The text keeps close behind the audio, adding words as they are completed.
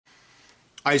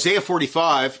Isaiah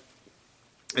 45,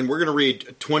 and we're going to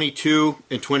read 22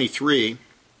 and 23.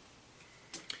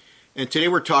 And today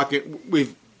we're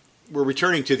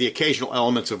returning to the occasional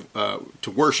elements of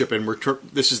to worship, and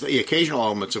this is the occasional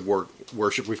elements of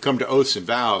worship. We've come to oaths and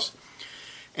vows,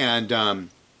 and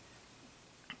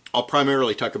I'll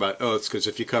primarily talk about oaths because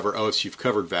if you cover oaths, you've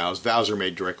covered vows. Vows are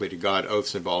made directly to God.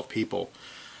 Oaths involve people.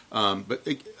 But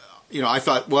I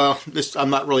thought, well, I'm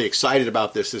not really excited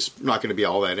about this. This is not going to be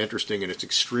all that interesting, and it's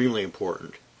extremely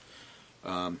important.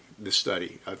 This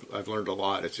study, I've learned a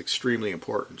lot. It's extremely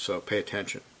important, so pay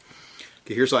attention.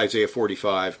 Okay, here's Isaiah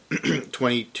 45,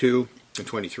 22 and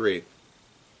 23.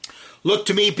 Look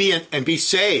to me and be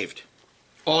saved,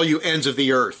 all you ends of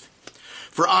the earth.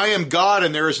 For I am God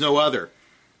and there is no other.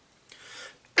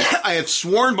 I have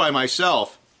sworn by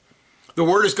myself, the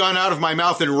word has gone out of my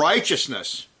mouth in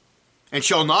righteousness, and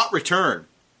shall not return,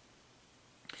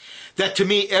 that to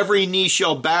me every knee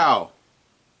shall bow,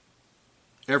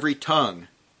 every tongue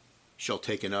shall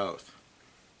take an oath.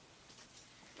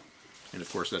 And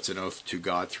of course, that's an oath to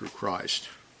God through Christ.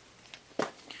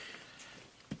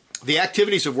 The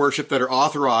activities of worship that are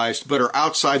authorized but are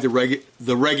outside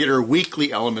the regular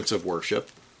weekly elements of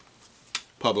worship,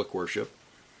 public worship,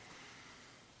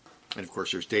 and of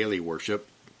course there's daily worship,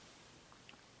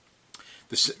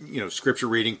 scripture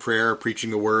reading, prayer,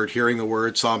 preaching the word, hearing the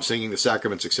word, psalm singing, the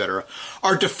sacraments, etc.,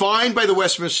 are defined by the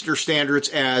Westminster Standards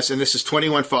as, and this is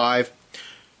 21.5,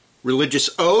 religious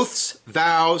oaths,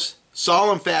 vows,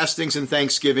 solemn fastings, and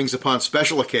thanksgivings upon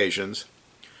special occasions,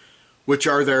 which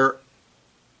are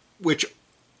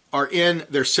in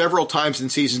their several times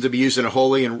and seasons to be used in a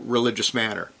holy and religious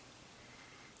manner.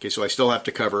 Okay, so I still have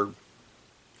to cover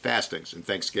fastings and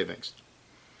thanksgivings.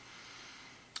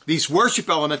 These worship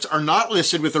elements are not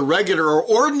listed with the regular or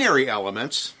ordinary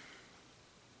elements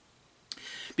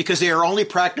because they are only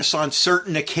practiced on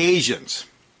certain occasions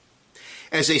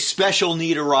as a special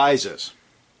need arises.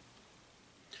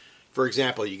 For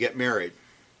example, you get married.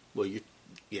 Well, you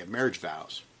have marriage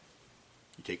vows.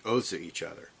 You take oaths of each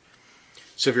other.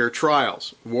 Severe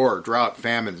trials, war, drought,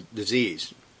 famine,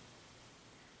 disease.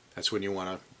 That's when you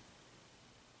want to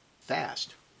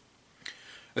fast.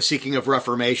 A seeking of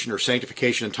reformation or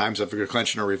sanctification in times of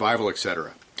declension or revival,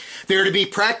 etc. They are to be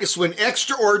practiced when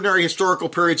extraordinary historical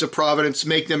periods of providence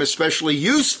make them especially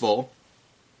useful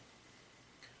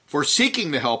for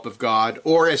seeking the help of God,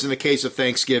 or, as in the case of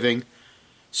Thanksgiving,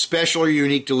 special or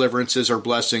unique deliverances or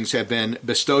blessings have been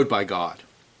bestowed by God.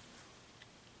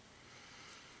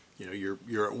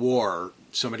 You're at war,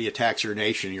 somebody attacks your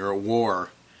nation, you're at war,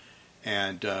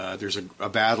 and there's a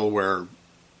battle where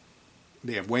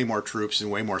they have way more troops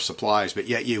and way more supplies, but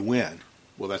yet you win.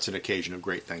 Well, that's an occasion of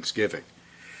great thanksgiving.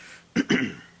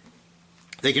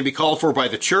 They can be called for by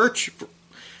the church,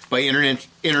 by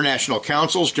international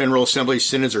councils, general assemblies,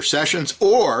 synods, or sessions,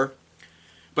 or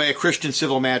by a Christian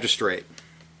civil magistrate.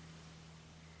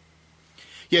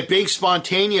 Yet being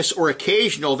spontaneous or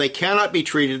occasional, they cannot be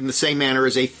treated in the same manner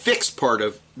as a fixed part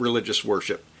of religious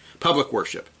worship, public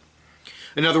worship.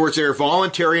 In other words, they are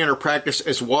voluntary and are practiced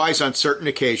as wise on certain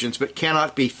occasions, but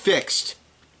cannot be fixed.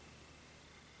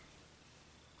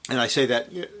 And I say that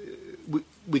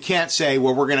we can't say,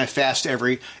 well, we're going to fast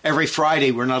every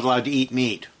Friday. We're not allowed to eat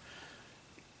meat.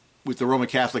 With the Roman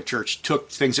Catholic Church, took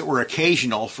things that were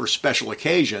occasional for special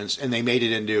occasions, and they made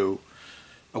it into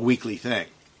a weekly thing.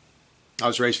 I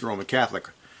was raised Roman Catholic.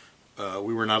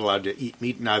 We were not allowed to eat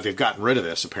meat. Now they've gotten rid of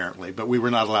this apparently, but we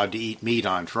were not allowed to eat meat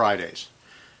on Fridays.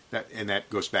 That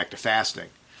goes back to fasting.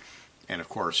 And of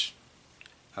course,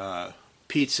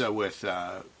 pizza with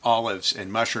olives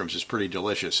and mushrooms is pretty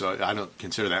delicious, so I don't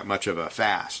consider that much of a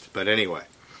fast. But anyway,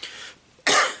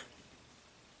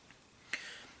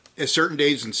 as certain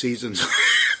days and seasons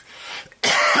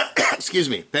excuse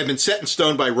me, have been set in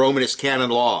stone by Romanist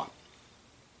canon law.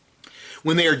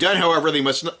 When they are done, however, they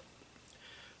must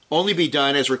only be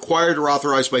done as required or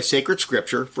authorized by sacred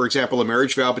scripture. For example, a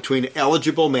marriage vow between an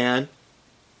eligible man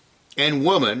and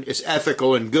woman is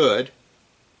ethical and good,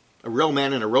 a real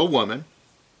man and a real woman.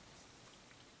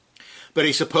 But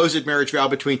a supposed marriage vow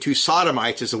between two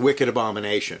sodomites is a wicked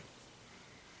abomination.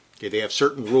 Okay, they have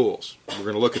certain rules. We're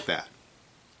going to look at that.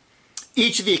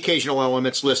 Each of the occasional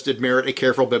elements listed merit a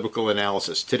careful biblical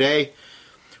analysis. Today,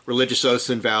 religious oaths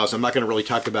and vows. I'm not going to really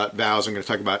talk about vows. I'm going to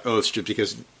talk about oaths just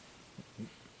because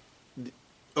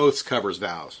oaths covers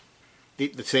vows.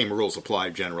 The same rules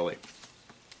apply generally.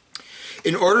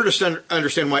 In order to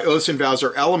understand why oaths and vows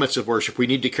are elements of worship, we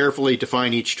need to carefully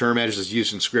define each term as is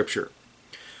used in Scripture.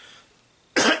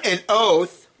 An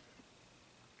oath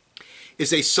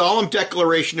is a solemn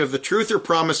declaration of the truth or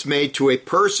promise made to a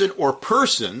person or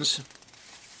persons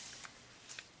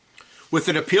with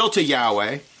an appeal to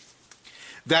Yahweh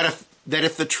that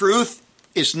if the truth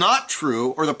is not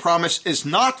true or the promise is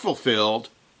not fulfilled,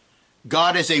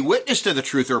 God, as a witness to the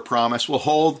truth or promise, will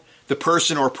hold the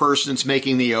person or persons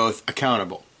making the oath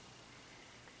accountable.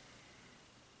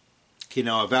 Okay,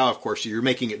 now a vow, of course, you're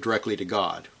making it directly to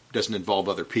God. It doesn't involve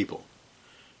other people.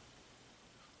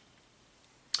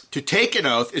 To take an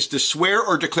oath is to swear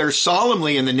or declare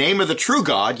solemnly in the name of the true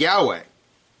God, Yahweh.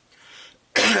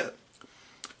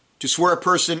 To swear a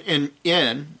person in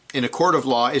a court of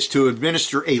law is to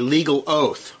administer a legal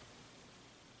oath.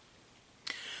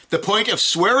 The point of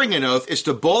swearing an oath is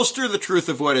to bolster the truth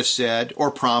of what is said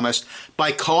or promised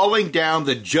by calling down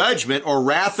the judgment or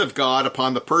wrath of God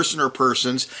upon the person or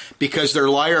persons because their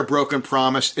lie or broken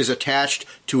promise is attached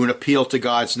to an appeal to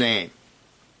God's name.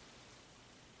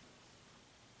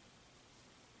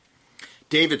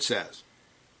 David says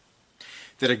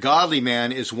that a godly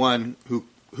man is one who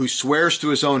swears to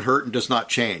his own hurt and does not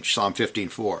change, Psalm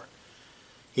 15:4.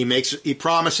 He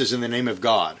promises in the name of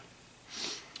God.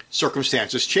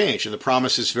 Circumstances change, and the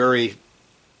promise is very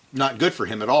not good for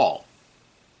him at all.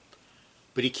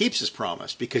 But he keeps his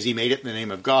promise because he made it in the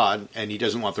name of God, and he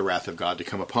doesn't want the wrath of God to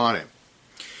come upon him.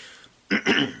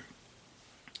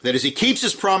 That is, he keeps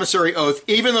his promissory oath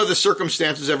even though the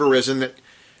circumstances have arisen that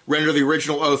render the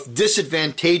original oath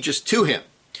disadvantageous to him.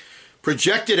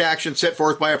 Projected actions set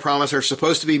forth by a promise are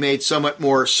supposed to be made somewhat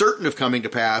more certain of coming to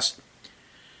pass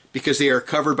because they are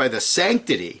covered by the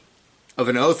sanctity of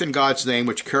an oath in God's name,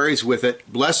 which carries with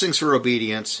it blessings for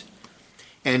obedience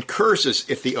and curses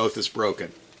if the oath is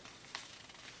broken.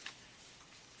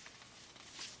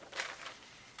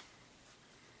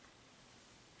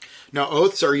 Now,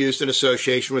 oaths are used in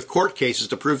association with court cases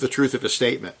to prove the truth of a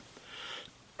statement.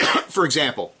 For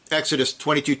example, Exodus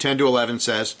 22:10-11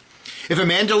 says, "If a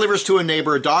man delivers to a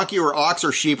neighbor a donkey or ox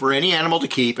or sheep or any animal to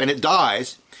keep, and it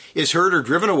dies, is hurt or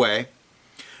driven away,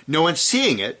 no one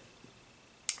seeing it,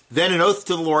 then an oath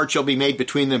to the Lord shall be made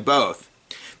between them both,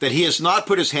 that he has not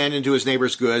put his hand into his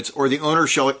neighbor's goods, or the owner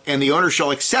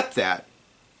shall accept that,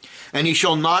 and he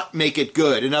shall not make it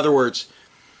good." In other words,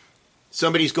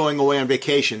 somebody's going away on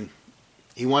vacation.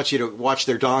 He wants you to watch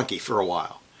their donkey for a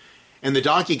while. And the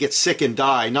donkey gets sick and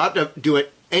die, not to do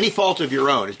it any fault of your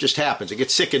own. It just happens. It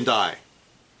gets sick and die.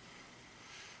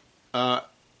 But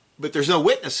there's no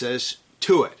witnesses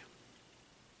to it.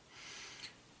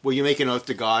 Well, you make an oath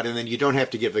to God, and then you don't have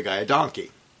to give the guy a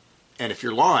donkey. And if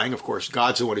you're lying, of course,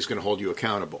 God's the one who's going to hold you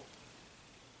accountable.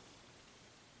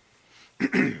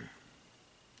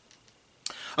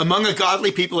 Among a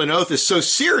godly people, an oath is so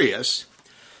serious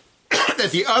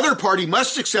that the other party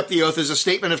must accept the oath as a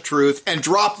statement of truth and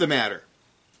drop the matter.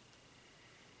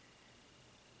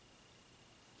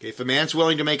 Okay, if a man's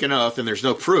willing to make an oath and there's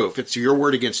no proof, it's your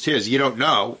word against his, you don't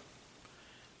know,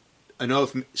 an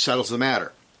oath settles the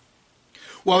matter.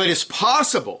 While it is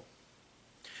possible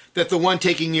that the one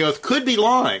taking the oath could be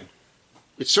lying,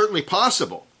 it's certainly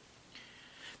possible,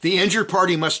 the injured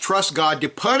party must trust God to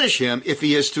punish him if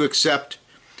he is to accept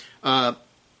the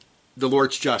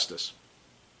Lord's justice.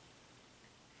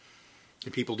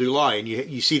 And people do lie, and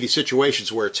you see these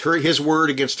situations where it's his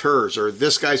word against hers, or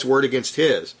this guy's word against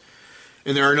his,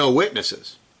 and there are no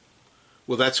witnesses.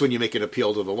 Well, that's when you make an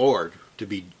appeal to the Lord to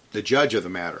be the judge of the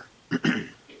matter.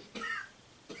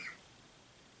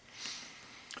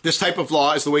 This type of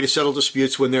law is the way to settle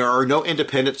disputes when there are no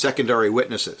independent secondary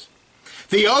witnesses.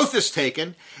 The oath is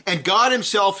taken, and God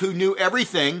himself, who knows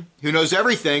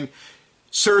everything,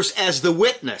 serves as the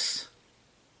witness.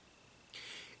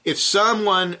 If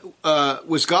someone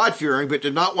was God-fearing but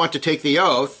did not want to take the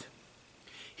oath,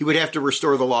 he would have to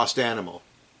restore the lost animal.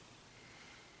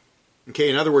 Okay,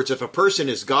 in other words, if a person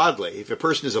is godly, if a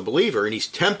person is a believer, and he's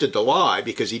tempted to lie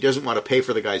because he doesn't want to pay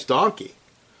for the guy's donkey,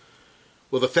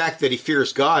 well, the fact that he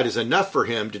fears God is enough for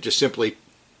him to just simply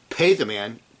pay the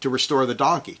man to restore the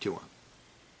donkey to him.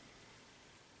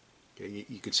 Okay,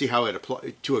 you can see how it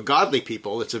applies to a godly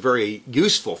people. It's a very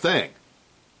useful thing.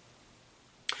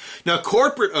 Now,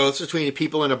 corporate oaths between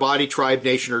people in a body, tribe,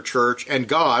 nation, or church and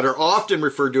God are often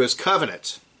referred to as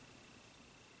covenants.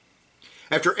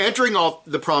 After entering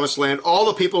the promised land, all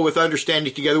the people with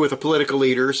understanding together with the political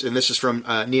leaders, and this is from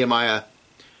Nehemiah,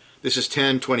 this is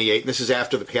 10:28, and this is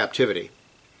after the captivity,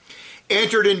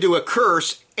 entered into a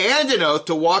curse and an oath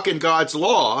to walk in God's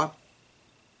law,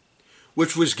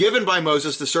 which was given by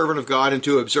Moses, the servant of God, and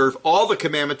to observe all the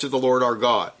commandments of the Lord our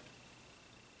God.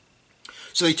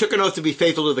 So they took an oath to be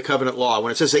faithful to the covenant law.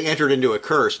 When it says they entered into a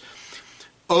curse,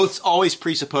 oaths always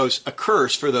presuppose a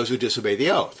curse for those who disobey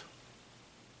the oath.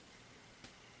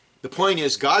 The point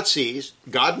is, God sees,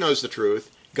 God knows the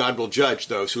truth, God will judge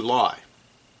those who lie,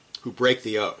 who break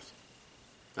the oath.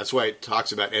 That's why it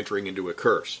talks about entering into a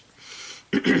curse.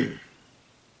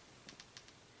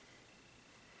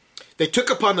 They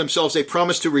took upon themselves a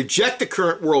promise to reject the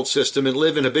current world system and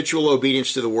live in habitual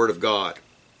obedience to the Word of God.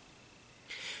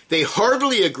 They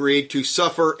heartily agreed to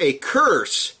suffer a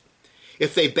curse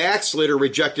if they backslid or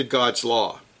rejected God's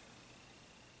law.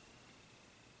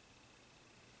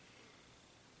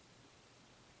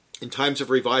 In times of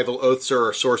revival, oaths are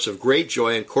a source of great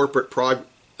joy and corporate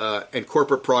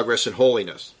progress and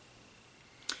holiness.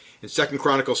 In 2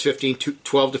 Chronicles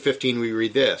 12-15, we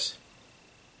read this.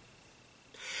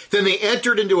 Then they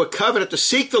entered into a covenant to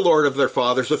seek the Lord of their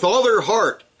fathers with all their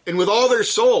heart and with all their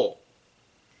soul.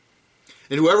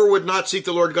 And whoever would not seek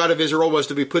the Lord God of Israel was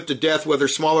to be put to death, whether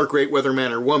small or great, whether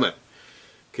man or woman.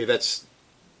 Okay, that's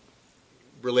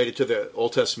related to the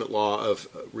Old Testament law of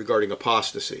regarding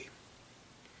apostasy.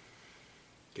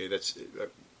 Okay, that's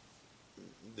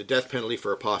the death penalty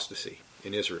for apostasy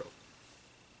in Israel.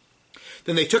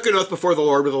 Then they took an oath before the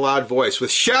Lord with a loud voice,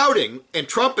 with shouting and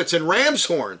trumpets and ram's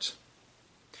horns.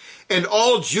 And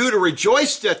all Judah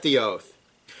rejoiced at the oath,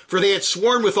 for they had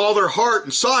sworn with all their heart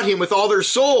and sought him with all their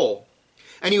soul.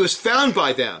 And he was found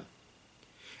by them,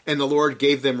 and the Lord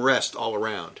gave them rest all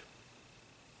around.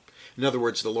 In other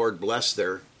words, the Lord blessed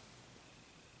their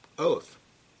oath,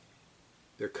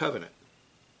 their covenant.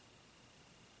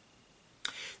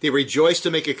 They rejoiced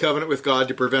to make a covenant with God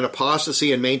to prevent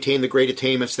apostasy and maintain the great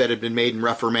attainments that had been made in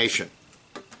Reformation.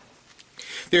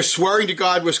 Their swearing to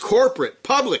God was corporate,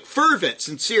 public, fervent,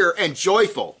 sincere, and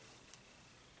joyful.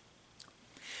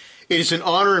 It is an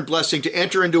honor and blessing to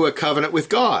enter into a covenant with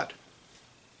God.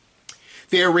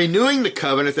 They are renewing the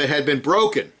covenant that had been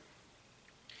broken,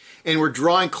 and were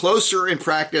drawing closer in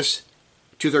practice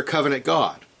to their covenant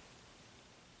God.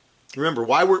 Remember,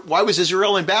 why was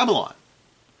Israel in Babylon?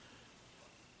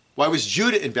 Why was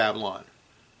Judah in Babylon?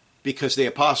 Because they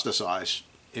apostatized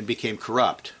and became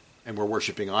corrupt and were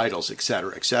worshiping idols,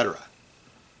 etc., etc.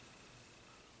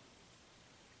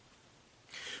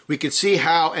 We can see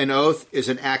how an oath is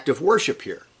an act of worship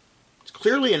here. It's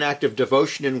clearly an act of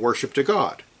devotion and worship to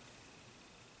God.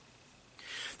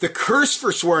 The curse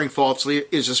for swearing falsely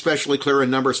is especially clear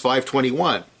in Numbers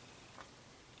 5:21,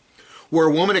 where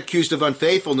a woman accused of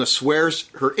unfaithfulness swears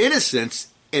her innocence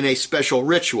in a special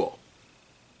ritual.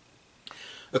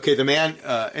 Okay, the man,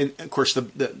 and of course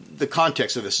the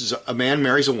context of this is a man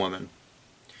marries a woman.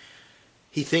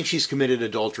 He thinks she's committed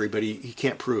adultery, but he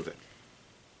can't prove it.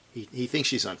 He thinks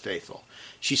she's unfaithful.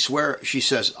 She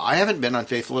says, I haven't been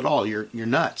unfaithful at all. You're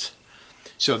nuts.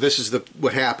 So this is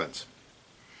what happens.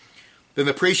 Then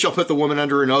the priest shall put the woman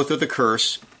under an oath of the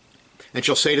curse, and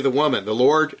shall say to the woman, the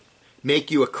Lord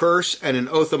make you a curse and an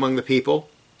oath among the people,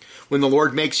 when the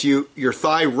Lord makes you your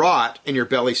thigh rot and your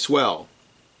belly swell.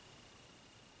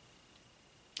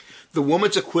 The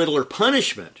woman's acquittal or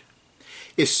punishment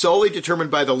is solely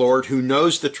determined by the Lord, who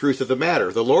knows the truth of the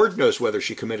matter. The Lord knows whether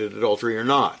she committed adultery or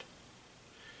not.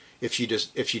 If she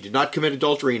did not commit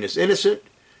adultery and is innocent,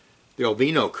 there will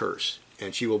be no curse,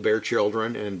 and she will bear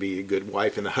children and be a good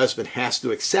wife, and the husband has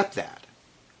to accept that.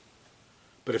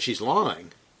 But if she's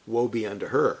lying, woe be unto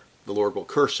her. The Lord will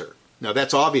curse her. Now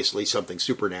that's obviously something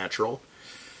supernatural,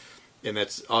 and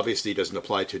that's obviously doesn't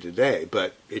apply to today,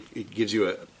 but it gives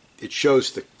you it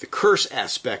shows the curse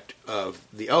aspect of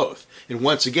the oath. And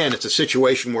once again, it's a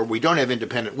situation where we don't have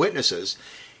independent witnesses.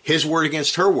 His word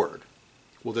against her word.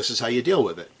 Well, this is how you deal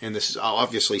with it. And this is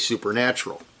obviously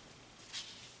supernatural.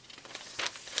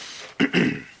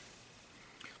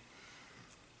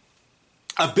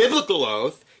 A biblical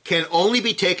oath can only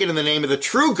be taken in the name of the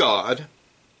true God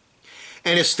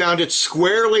and is founded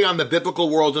squarely on the biblical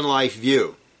world and life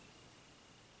view.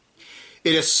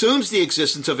 It assumes the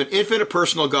existence of an infinite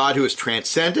personal God who is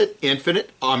transcendent, infinite,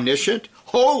 omniscient,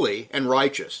 holy, and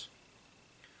righteous.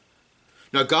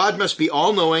 Now, God must be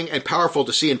all-knowing and powerful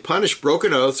to see and punish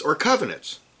broken oaths or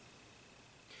covenants.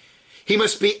 He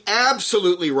must be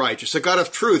absolutely righteous, a God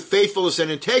of truth, faithfulness,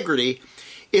 and integrity,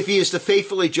 if he is to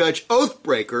faithfully judge oath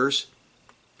breakers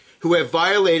who have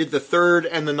violated the third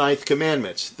and the ninth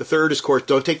commandments. The third is, of course,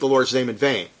 don't take the Lord's name in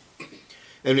vain.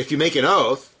 And if you make an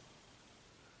oath,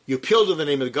 you appeal to the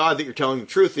name of the God that you're telling the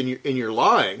truth, and you're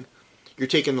lying, you're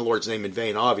taking the Lord's name in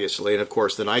vain, obviously. And of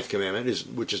course, the ninth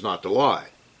commandment which is not to lie.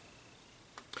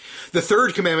 The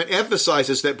third commandment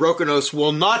emphasizes that broken oaths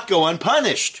will not go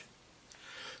unpunished.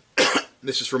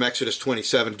 This is from Exodus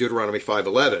 27, Deuteronomy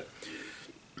 5:11.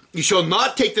 You shall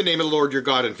not take the name of the Lord your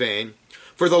God in vain,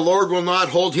 for the Lord will not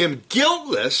hold him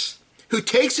guiltless who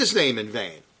takes his name in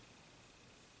vain.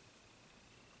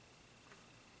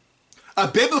 A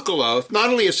biblical oath not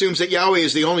only assumes that Yahweh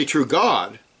is the only true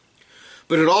God,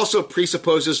 but it also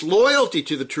presupposes loyalty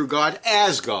to the true God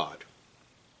as God.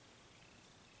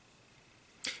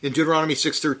 In Deuteronomy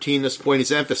 6:13, this point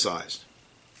is emphasized.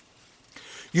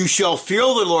 You shall fear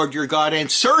the Lord your God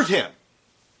and serve him,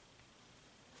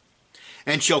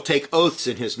 and shall take oaths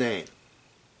in his name.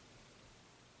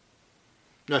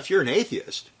 Now, if you're an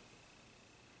atheist,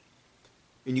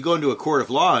 and you go into a court of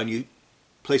law and you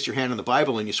place your hand on the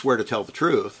Bible and you swear to tell the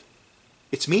truth,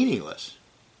 it's meaningless.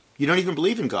 You don't even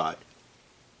believe in God.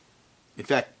 In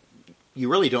fact, you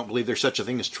really don't believe there's such a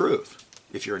thing as truth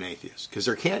if you're an atheist, because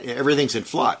everything's in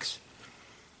flux.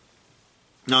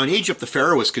 Now, in Egypt, the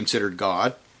Pharaoh was considered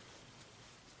God.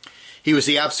 He was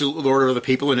the absolute lord over the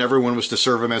people, and everyone was to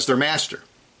serve him as their master.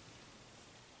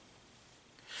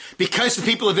 Because the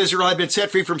people of Israel had been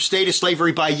set free from state of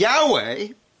slavery by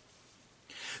Yahweh,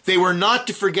 they were not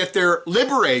to forget their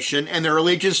liberation and their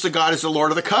allegiance to God as the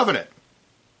Lord of the covenant.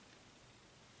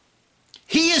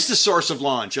 He is the source of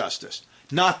law and justice,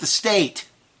 not the state.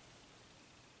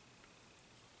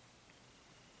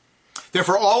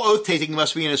 Therefore, all oath-taking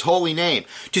must be in his holy name.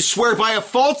 To swear by a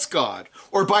false god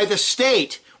or by the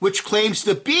state which claims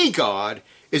to be God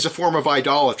is a form of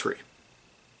idolatry.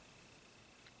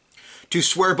 To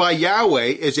swear by Yahweh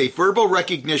is a verbal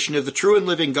recognition of the true and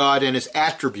living God and his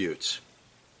attributes.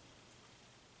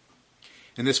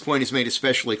 And this point is made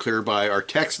especially clear by our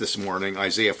text this morning,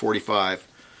 Isaiah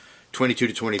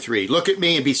 45:22-23. Look at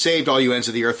me and be saved, all you ends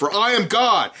of the earth, for I am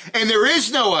God, and there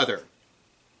is no other.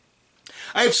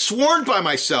 I have sworn by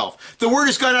myself, the word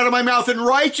has gone out of my mouth in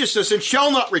righteousness and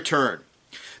shall not return,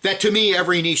 that to me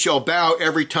every knee shall bow,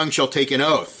 every tongue shall take an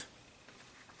oath.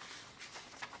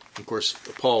 Of course,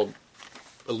 Paul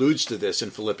alludes to this in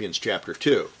Philippians chapter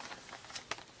 2.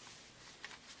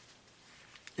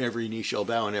 Every knee shall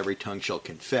bow and every tongue shall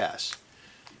confess.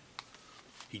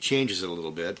 He changes it a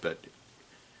little bit, but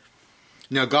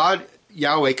now God,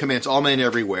 Yahweh, commands all men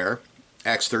everywhere,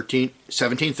 Acts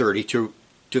 17:30, to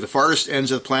the farthest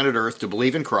ends of the planet Earth to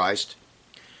believe in Christ,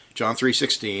 John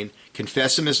 3:16,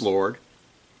 confess him as Lord,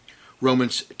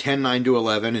 Romans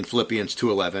 10:9-11 and Philippians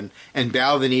 2:11, and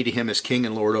bow the knee to him as King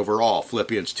and Lord over all,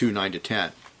 Philippians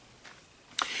 2:9-10.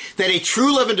 That a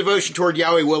true love and devotion toward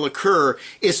Yahweh will occur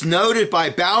is noted by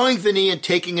bowing the knee and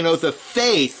taking an oath of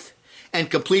faith and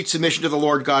complete submission to the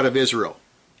Lord God of Israel.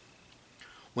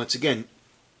 Once again,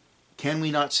 can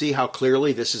we not see how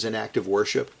clearly this is an act of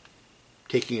worship,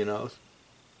 taking an oath?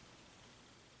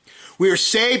 We are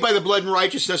saved by the blood and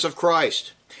righteousness of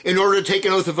Christ in order to take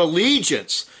an oath of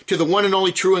allegiance to the one and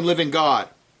only true and living God.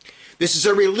 This is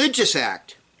a religious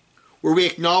act where we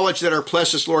acknowledge that our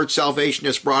precious Lord's salvation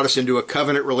has brought us into a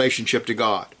covenant relationship to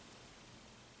God.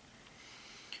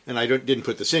 And I didn't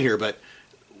put this in here, but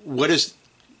what is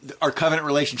our covenant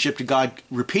relationship to God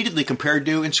repeatedly compared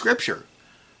to in Scripture?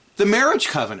 The marriage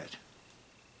covenant.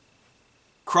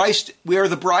 Christ, we are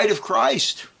the bride of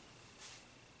Christ.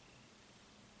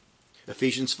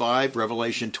 Ephesians 5,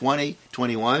 Revelation 20,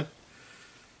 21,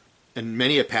 and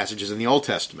many passages in the Old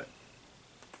Testament.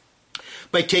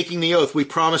 By taking the oath, we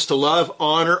promise to love,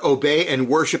 honor, obey, and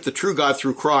worship the true God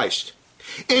through Christ.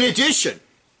 In addition,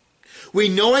 we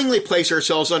knowingly place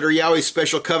ourselves under Yahweh's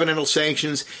special covenantal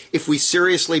sanctions if we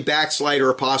seriously backslide or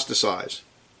apostatize.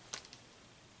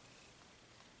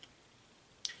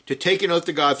 To take an oath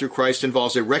to God through Christ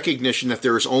involves a recognition that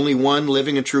there is only one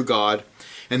living and true God,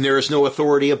 and there is no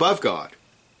authority above God.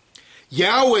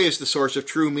 Yahweh is the source of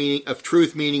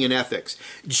truth, meaning, and ethics.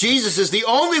 Jesus is the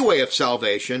only way of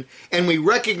salvation, and we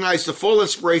recognize the full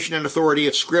inspiration and authority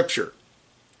of Scripture.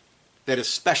 That is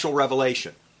special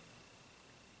revelation.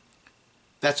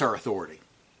 That's our authority.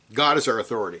 God is our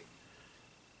authority.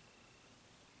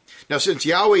 Now, since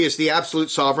Yahweh is the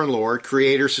absolute sovereign Lord,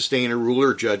 creator, sustainer,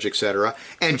 ruler, judge, etc.,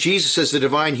 and Jesus is the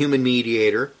divine human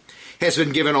mediator, has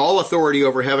been given all authority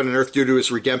over heaven and earth due to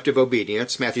his redemptive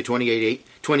obedience, Matthew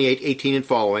 28:18 and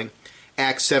following,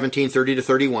 Acts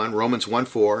 17:30-31, Romans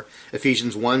 1:4,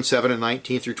 Ephesians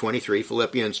 1:7-19-23,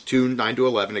 Philippians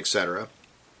 2:9-11, etc.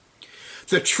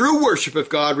 The true worship of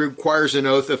God requires an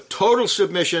oath of total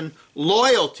submission,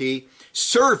 loyalty,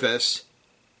 service,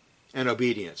 and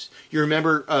obedience. You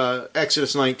remember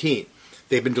Exodus 19.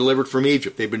 They've been delivered from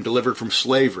Egypt. They've been delivered from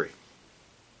slavery,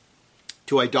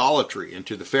 to idolatry, and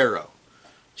to the Pharaoh,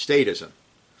 statism.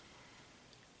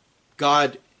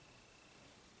 God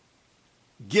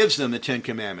gives them the Ten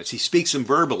Commandments. He speaks them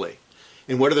verbally.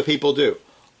 And what do the people do?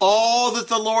 All that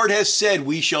the Lord has said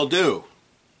we shall do.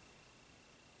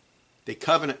 They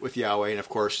covenant with Yahweh, and of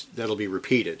course, that'll be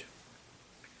repeated.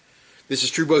 This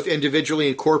is true both individually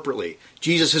and corporately.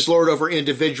 Jesus is Lord over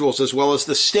individuals as well as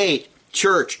the state,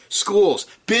 church, schools,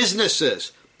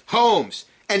 businesses, homes,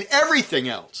 and everything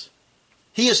else.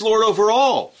 He is Lord over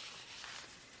all.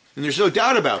 And there's no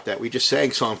doubt about that. We just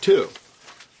sang Psalm 2.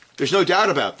 There's no doubt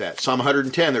about that. Psalm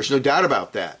 110, there's no doubt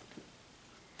about that.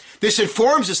 This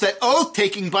informs us that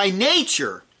oath-taking by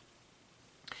nature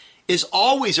is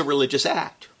always a religious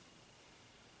act.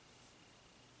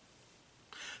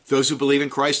 Those who believe in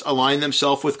Christ align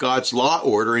themselves with God's law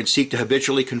order and seek to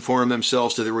habitually conform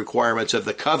themselves to the requirements of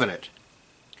the covenant,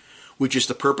 which is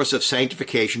the purpose of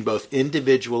sanctification both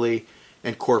individually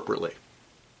and corporately.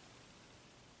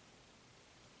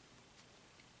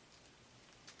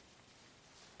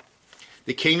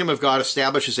 The kingdom of God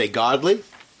establishes a godly,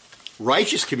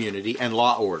 righteous community and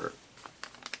law order.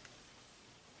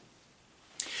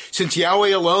 Since Yahweh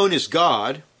alone is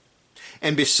God,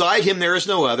 and beside him there is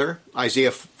no other, Isaiah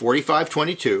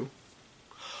 45:22,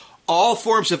 all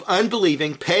forms of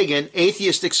unbelieving, pagan,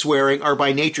 atheistic swearing are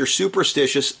by nature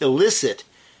superstitious, illicit,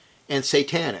 and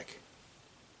satanic.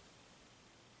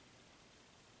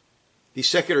 These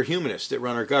secular humanists that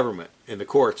run our government and the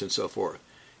courts and so forth,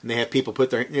 and they have people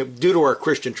put their, due to our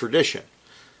Christian tradition,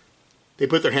 they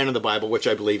put their hand on the Bible, which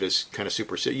I believe is kind of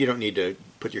superstitious. You don't need to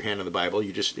put your hand on the Bible.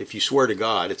 You just, if you swear to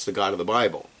God, it's the God of the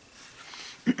Bible.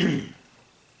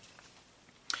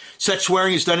 Such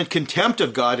swearing is done in contempt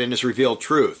of God and his revealed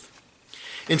truth.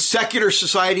 In secular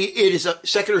society, it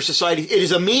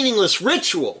is a meaningless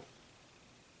ritual,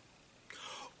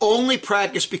 only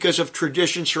practiced because of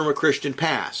traditions from a Christian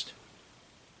past.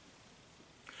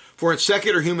 For in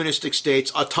secular humanistic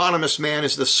states, autonomous man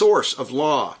is the source of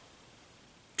law,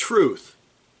 truth,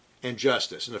 and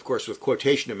justice. And of course, with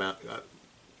quotation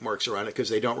marks around it, because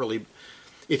they don't really.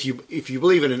 If you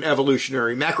believe in an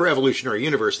evolutionary, macroevolutionary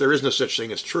universe, there is no such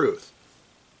thing as truth.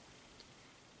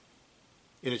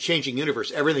 In a changing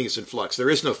universe, everything is in flux. There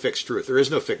is no fixed truth.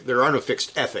 There are no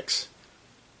fixed ethics.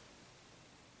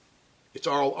 It's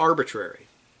all arbitrary.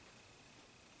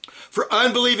 For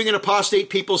unbelieving and apostate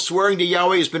people, swearing to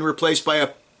Yahweh has been replaced by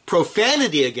a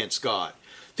profanity against God.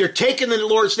 They're taking the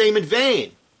Lord's name in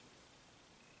vain.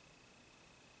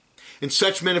 And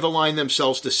such men have aligned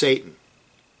themselves to Satan.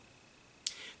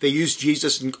 They use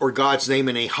Jesus or God's name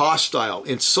in a hostile,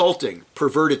 insulting,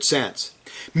 perverted sense,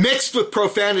 mixed with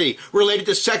profanity related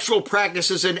to sexual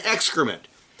practices and excrement.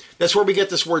 That's where we get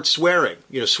this word swearing,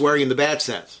 swearing in the bad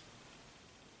sense.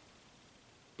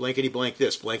 Blankety blank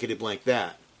this, blankety blank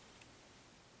that.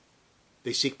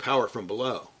 They seek power from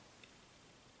below.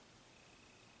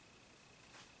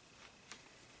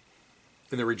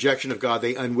 In the rejection of God,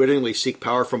 they unwittingly seek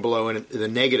power from below in the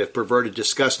negative, perverted,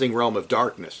 disgusting realm of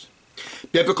darkness.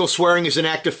 Biblical swearing is an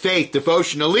act of faith,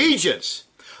 devotion, allegiance.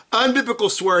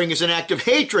 Unbiblical swearing is an act of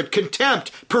hatred,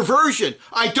 contempt, perversion,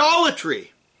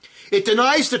 idolatry. It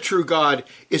denies the true God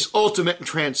is ultimate and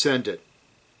transcendent.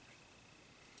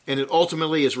 And it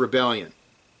ultimately is rebellion,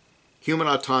 human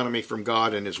autonomy from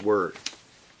God and his word.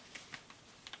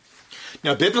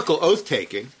 Now, biblical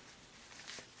oath-taking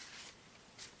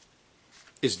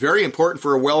is very important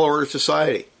for a well-ordered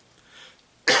society.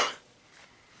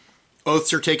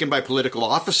 Oaths are taken by political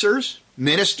officers,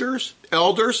 ministers,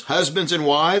 elders, husbands and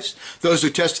wives, those who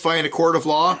testify in a court of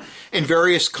law, and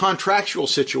various contractual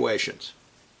situations.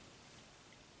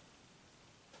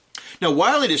 Now,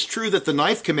 while it is true that the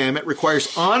ninth commandment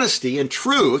requires honesty and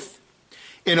truth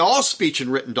in all speech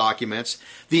and written documents,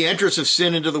 the entrance of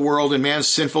sin into the world and man's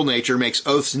sinful nature makes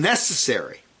oaths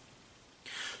necessary,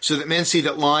 so that men see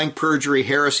that lying, perjury,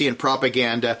 heresy, and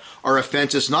propaganda are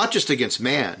offenses not just against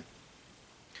man,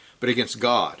 but against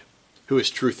God, who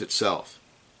is truth itself.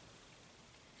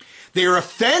 They are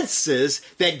offenses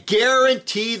that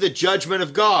guarantee the judgment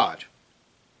of God.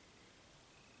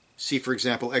 See, for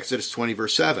example, Exodus 20,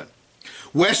 verse 7.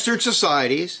 Western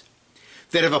societies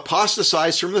that have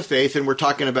apostatized from the faith, and we're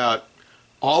talking about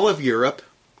all of Europe,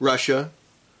 Russia,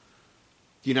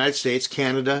 the United States,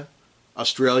 Canada,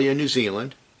 Australia, New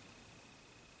Zealand,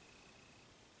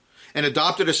 and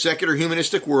adopted a secular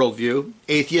humanistic worldview,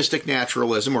 atheistic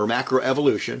naturalism, or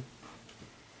macroevolution.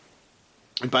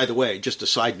 And by the way, just a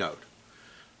side note,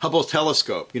 Hubble's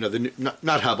telescope,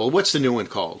 not Hubble, what's the new one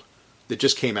called that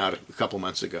just came out a couple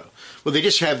months ago? Well, they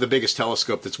just have the biggest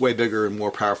telescope that's way bigger and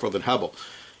more powerful than Hubble,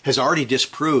 has already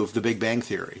disproved the Big Bang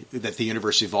Theory, that the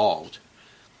universe evolved.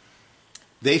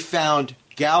 They found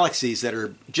galaxies that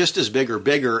are just as big or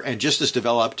bigger and just as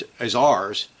developed as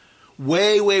ours,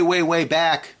 way, way, way, way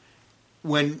back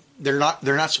when they're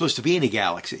not supposed to be any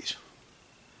galaxies.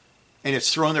 And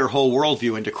it's thrown their whole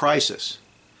worldview into crisis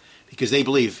because they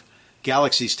believe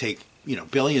galaxies take,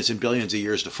 billions and billions of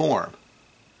years to form.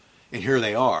 And here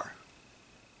they are.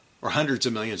 Or hundreds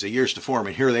of millions of years to form,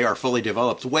 and here they are fully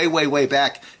developed way, way, way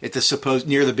back at the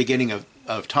near the beginning of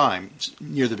of time,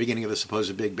 near the beginning of the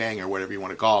supposed Big Bang, or whatever you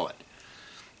want to call it.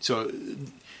 So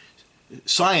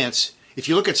science, if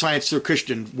you look at science through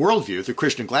Christian worldview, through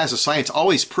Christian glasses, science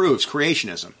always proves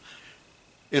creationism.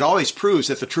 It always proves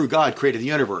that the true God created the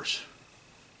universe.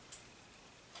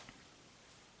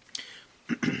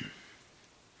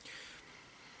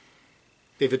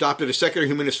 They've adopted a secular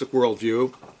humanistic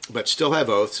worldview, but still have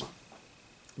oaths.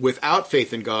 Without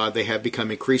faith in God, they have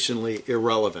become increasingly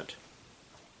irrelevant.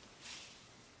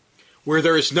 Where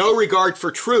there is no regard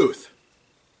for truth,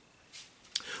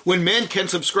 when men can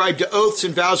subscribe to oaths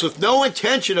and vows with no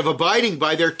intention of abiding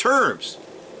by their terms,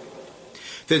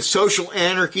 then social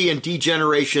anarchy and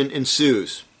degeneration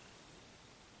ensues.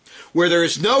 Where there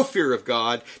is no fear of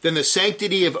God, then the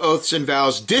sanctity of oaths and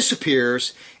vows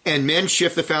disappears, and men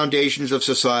shift the foundations of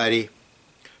society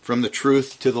from the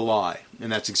truth to the lie.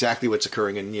 And that's exactly what's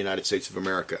occurring in the United States of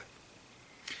America.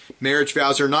 Marriage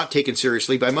vows are not taken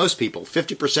seriously by most people.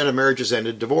 50% of marriages end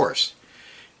in divorce.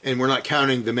 And we're not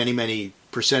counting the many, many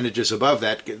percentages above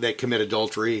that that commit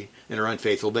adultery and are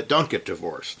unfaithful but don't get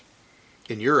divorced.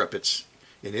 In Europe,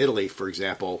 in Italy, for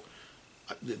example,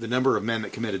 the number of men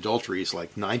that commit adultery is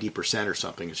like 90% or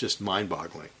something. It's just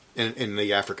mind-boggling. In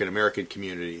the African-American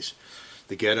communities,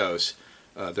 the ghettos,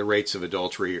 the rates of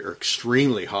adultery are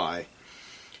extremely high.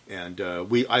 And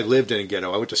I lived in a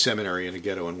ghetto. I went to seminary in a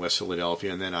ghetto in West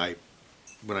Philadelphia, and then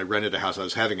when I rented a house, I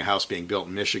was having a house being built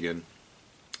in Michigan.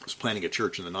 I was planning a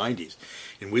church in the 90s,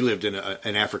 and we lived in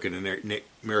an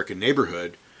African-American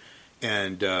neighborhood,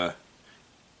 and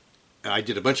I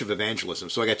did a bunch of evangelism,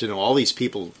 so I got to know all these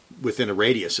people within a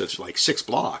radius of like 6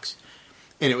 blocks,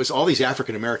 and it was all these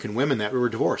African-American women that were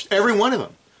divorced. Every one of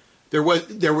them. There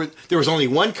was only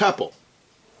one couple,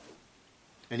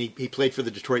 and he played for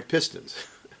the Detroit Pistons.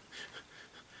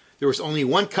 There was only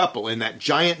one couple in that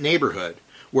giant neighborhood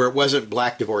where it wasn't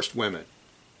black divorced women.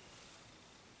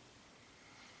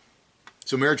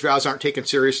 So marriage vows aren't taken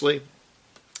seriously,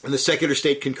 and the secular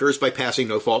state concurs by passing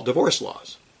no-fault divorce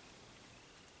laws.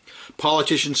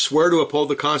 Politicians swear to uphold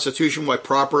the Constitution while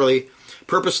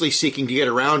purposely seeking to get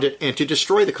around it and to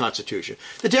destroy the Constitution.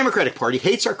 The Democratic Party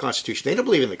hates our Constitution. They don't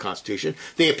believe in the Constitution.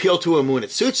 They appeal to them when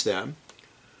it suits them,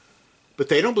 but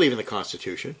they don't believe in the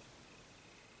Constitution.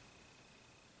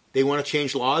 They want to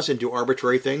change laws and do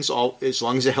arbitrary things as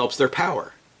long as it helps their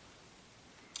power.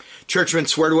 Churchmen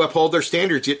swear to uphold their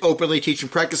standards, yet openly teach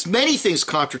and practice many things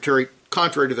contrary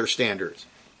to their standards.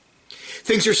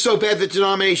 Things are so bad that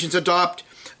denominations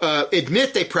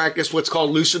admit they practice what's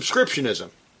called loose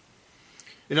subscriptionism.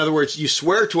 In other words, you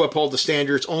swear to uphold the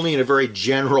standards only in a very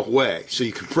general way, so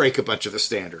you can break a bunch of the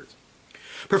standards.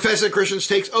 Professing Christians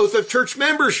take oath of church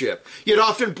membership, yet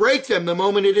often break them the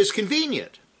moment it is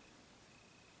convenient.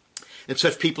 And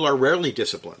such people are rarely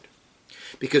disciplined,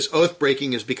 because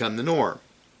oath-breaking has become the norm.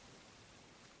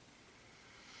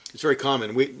 It's very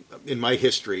common. In my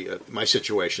history, my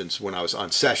situations when I was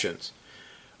on sessions,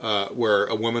 where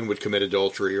a woman would commit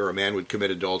adultery or a man would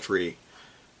commit adultery,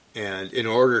 and in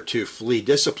order to flee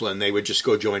discipline, they would just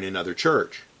go join another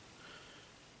church.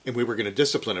 And we were going to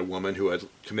discipline a woman who had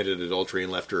committed adultery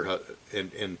and left her,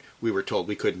 and we were told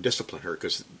we couldn't discipline her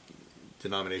because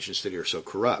denominations today are so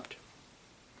corrupt.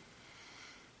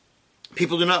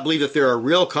 People do not believe that there are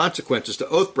real consequences to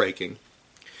oath-breaking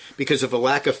because of a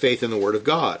lack of faith in the Word of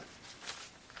God.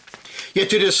 Yet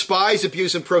to despise,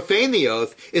 abuse, and profane the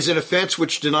oath is an offense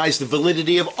which denies the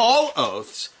validity of all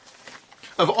oaths,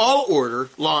 of all order,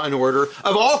 law and order,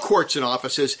 of all courts and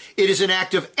offices. It is an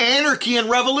act of anarchy and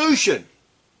revolution.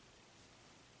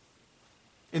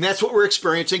 And that's what we're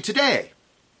experiencing today.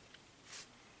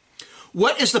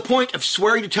 What is the point of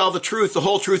swearing to tell the truth, the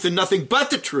whole truth, and nothing but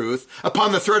the truth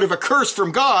upon the threat of a curse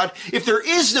from God if there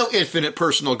is no infinite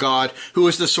personal God who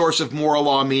is the source of moral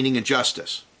law, meaning, and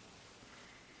justice?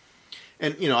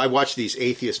 And, I watch these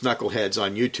atheist knuckleheads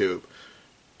on YouTube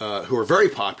who are very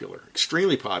popular,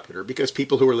 extremely popular, because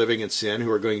people who are living in sin,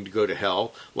 who are going to go to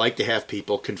hell, like to have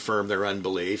people confirm their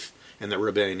unbelief and their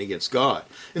rebellion against God.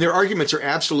 And their arguments are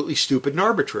absolutely stupid and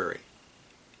arbitrary.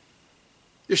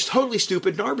 They're totally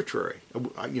stupid and arbitrary.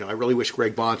 I really wish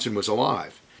Greg Bonson was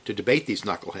alive to debate these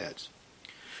knuckleheads.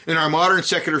 In our modern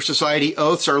secular society,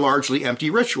 oaths are largely empty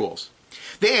rituals.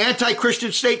 The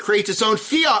anti-Christian state creates its own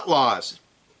fiat laws,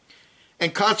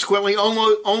 and consequently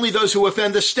only those who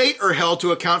offend the state are held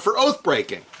to account for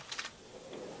oath-breaking.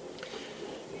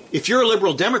 If you're a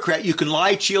liberal Democrat, you can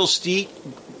lie,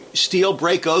 steal,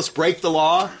 break oaths, break the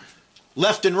law,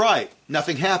 left and right.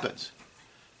 Nothing happens.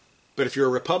 But if you're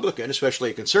a Republican,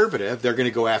 especially a conservative, they're going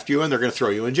to go after you and they're going to throw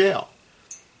you in jail.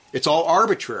 It's all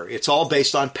arbitrary. It's all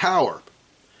based on power.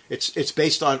 It's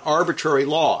based on arbitrary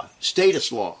law,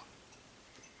 status law.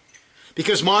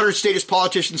 Because modern statist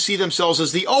politicians see themselves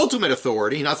as the ultimate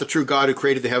authority, not the true God who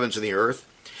created the heavens and the earth,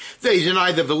 they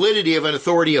deny the validity of an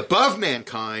authority above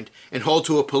mankind and hold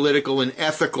to a political and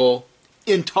ethical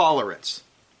intolerance.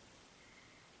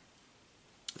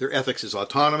 Their ethics is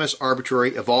autonomous,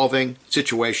 arbitrary, evolving,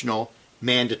 situational,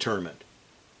 man-determined.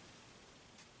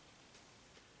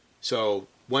 So,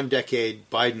 one decade,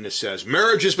 Biden says,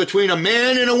 marriage is between a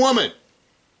man and a woman.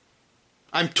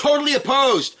 I'm totally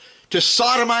opposed to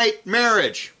sodomite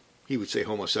marriage. He would say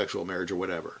homosexual marriage or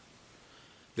whatever.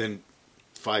 Then,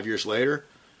 5 years later,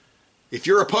 if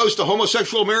you're opposed to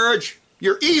homosexual marriage,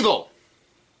 you're evil.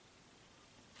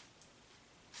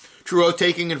 True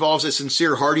oath-taking involves a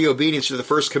sincere, hearty obedience to the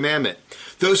first commandment.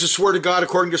 Those who swear to God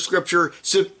according to Scripture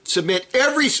submit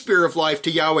every sphere of life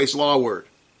to Yahweh's law word.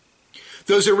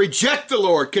 Those who reject the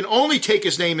Lord can only take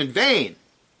his name in vain,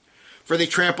 for they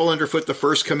trample underfoot the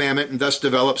first commandment and thus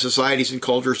develop societies and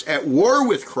cultures at war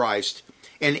with Christ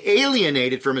and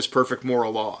alienated from his perfect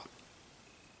moral law.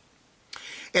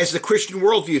 As the Christian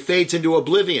worldview fades into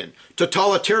oblivion,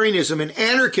 totalitarianism and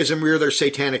anarchism rear their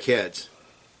satanic heads.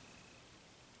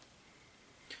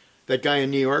 That guy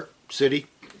in New York City,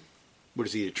 what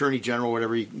is he, Attorney General,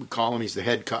 whatever you would call him, he's the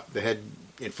head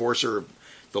enforcer of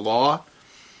the law.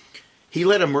 He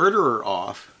let a murderer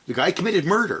off. The guy committed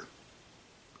murder.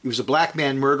 He was a black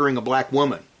man murdering a black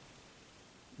woman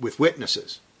with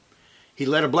witnesses. He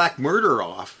let a black murderer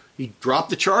off. He dropped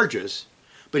the charges,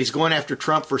 but he's going after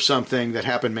Trump for something that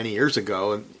happened many years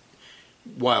ago. And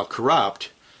while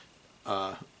corrupt,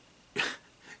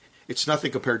 it's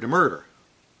nothing compared to murder.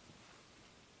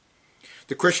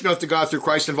 The Christian oath to God through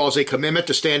Christ involves a commitment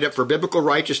to stand up for biblical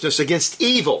righteousness against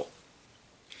evil.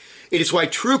 It is why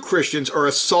true Christians are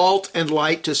a salt and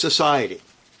light to society.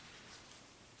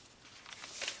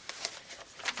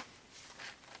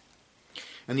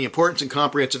 And the importance and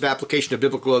comprehensive application of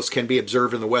biblical oaths can be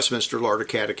observed in the Westminster Larter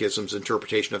Catechism's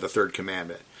interpretation of the Third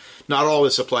Commandment. Not all of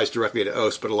this applies directly to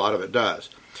oaths, but a lot of it does.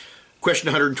 Question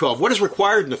 112. What is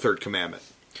required in the Third Commandment?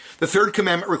 The Third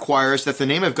Commandment requires that the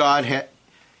name of God,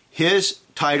 his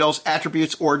titles,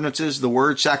 attributes, ordinances, the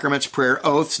word, sacraments, prayer,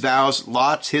 oaths, vows,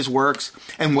 lots, his works,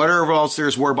 and whatever else there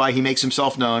is whereby he makes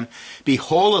himself known, be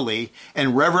holily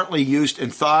and reverently used in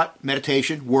thought,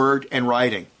 meditation, word, and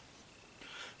writing.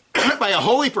 By a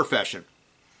holy profession,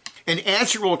 an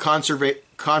answerable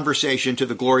conversation to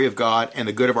the glory of God and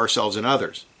the good of ourselves and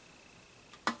others.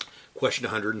 Question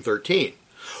 113.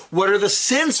 What are the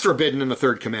sins forbidden in the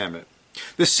Third Commandment?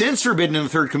 The sins forbidden in the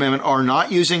Third Commandment are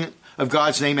not using of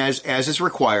God's name as is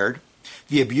required,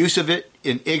 the abuse of it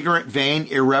in ignorant, vain,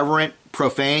 irreverent,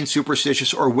 profane,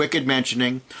 superstitious, or wicked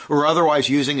mentioning, or otherwise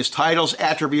using his titles,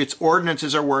 attributes,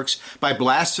 ordinances, or works by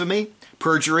blasphemy,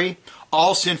 perjury,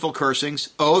 all sinful cursings,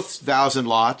 oaths, vows, and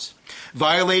lots,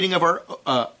 violating of our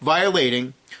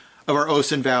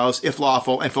oaths and vows, if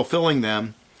lawful, and fulfilling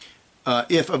them,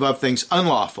 if above things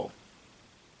unlawful,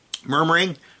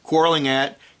 murmuring, quarreling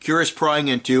at, curious prying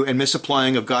into, and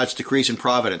misapplying of God's decrees and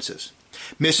providences,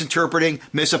 misinterpreting,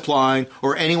 misapplying,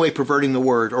 or any way perverting the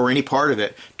word or any part of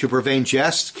it to purvey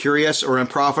jests, curious or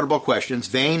unprofitable questions,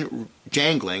 vain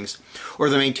janglings, or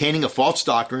the maintaining of false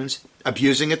doctrines,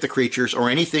 abusing it the creatures, or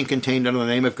anything contained under the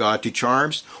name of God to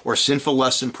charms or sinful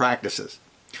lusts and practices,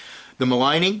 the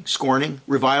maligning, scorning,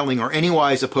 reviling, or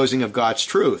anywise opposing of God's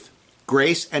truth,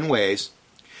 grace, and ways,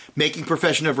 making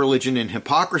profession of religion in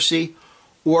hypocrisy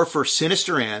or for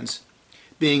sinister ends,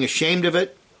 being ashamed of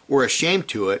it or ashamed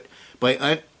to it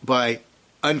by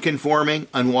unconforming,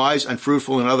 unwise,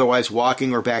 unfruitful, and otherwise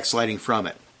walking or backsliding from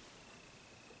it.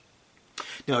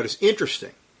 Now it is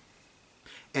interesting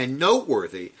and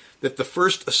noteworthy that the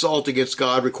first assault against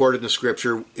God recorded in the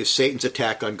Scripture is Satan's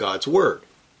attack on God's Word.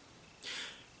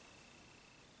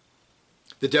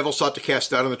 The devil sought to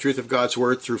cast doubt on the truth of God's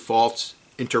Word through false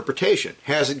interpretation.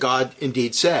 Hasn't God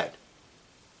indeed said?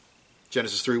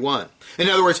 Genesis 3:1. In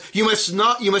other words, you must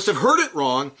have heard it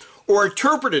wrong or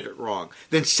interpreted it wrong.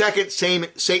 Then second,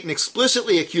 Satan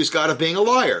explicitly accused God of being a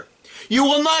liar. You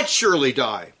will not surely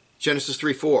die. Genesis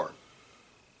 3:4.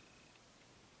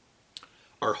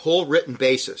 Our whole written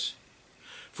basis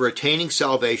for attaining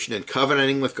salvation and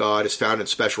covenanting with God is found in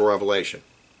special revelation.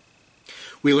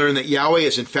 We learn that Yahweh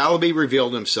has infallibly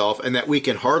revealed himself and that we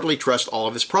can hardly trust all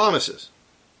of his promises.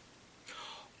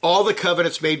 All the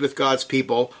covenants made with God's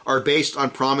people are based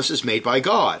on promises made by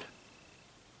God.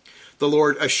 The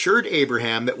Lord assured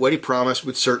Abraham that what he promised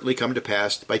would certainly come to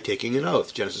pass by taking an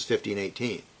oath, Genesis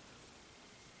 15:18.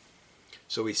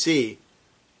 So we see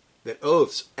that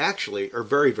oaths actually are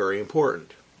very, very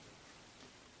important.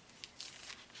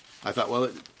 I thought, well,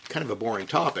 it's kind of a boring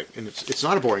topic, and it's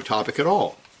not a boring topic at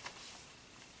all.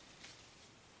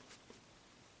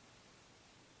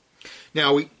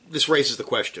 Now, this raises the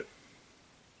question.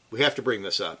 We have to bring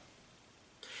this up.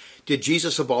 Did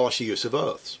Jesus abolish the use of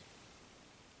oaths?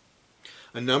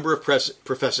 A number of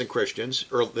professing Christians,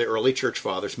 the early church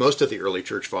fathers, most of the early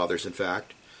church fathers, in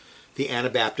fact, the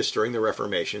Anabaptists during the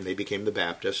Reformation, they became the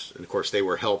Baptists, and of course they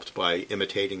were helped by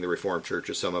imitating the Reformed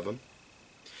churches, some of them.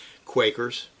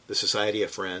 Quakers, the Society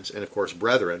of Friends, and of course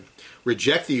Brethren,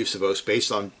 reject the use of oaths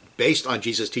based on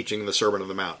Jesus' teaching in the Sermon on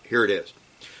the Mount. Here it is,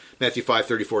 Matthew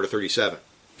 5:34-37.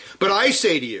 But I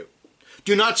say to you,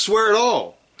 do not swear at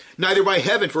all, neither by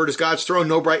heaven, for it is God's throne,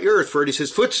 nor by earth, for it is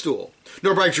his footstool,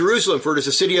 nor by Jerusalem, for it is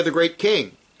the city of the great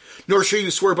king. Nor shall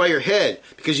you swear by your head,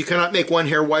 because you cannot make one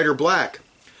hair white or black.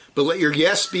 But let your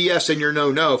yes be yes and your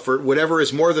no, no, for whatever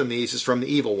is more than these is from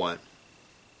the evil one.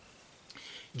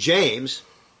 James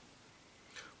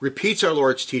repeats our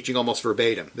Lord's teaching almost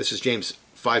verbatim. This is James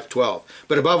 5:12.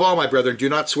 But above all, my brethren, do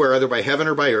not swear either by heaven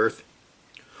or by earth,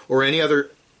 or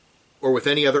with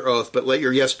any other oath, but let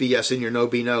your yes be yes and your no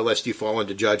be no, lest you fall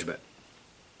into judgment.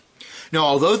 Now,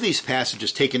 although these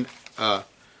passages taken out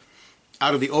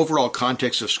of the overall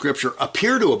context of Scripture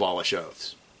appear to abolish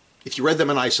oaths, if you read them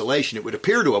in isolation, it would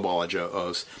appear to abolish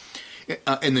oaths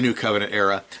in the New Covenant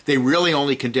era. They really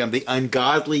only condemn the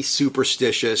ungodly,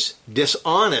 superstitious,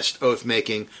 dishonest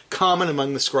oath-making common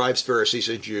among the scribes, Pharisees,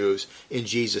 and Jews in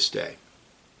Jesus' day,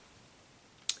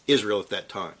 Israel at that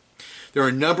time. There are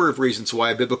a number of reasons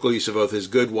why a biblical use of oath is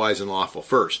good, wise, and lawful.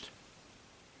 First,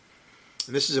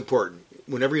 and this is important,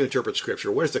 whenever you interpret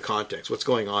Scripture, what is the context? What's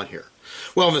going on here?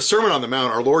 Well, in the Sermon on the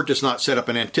Mount, our Lord does not set up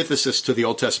an antithesis to the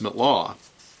Old Testament law,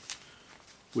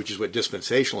 which is what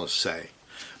dispensationalists say,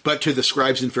 but to the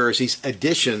scribes and Pharisees'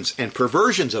 additions and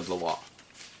perversions of the law.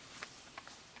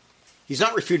 He's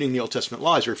not refuting the Old Testament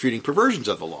law, he's refuting perversions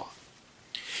of the law.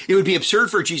 It would be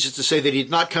absurd for Jesus to say that he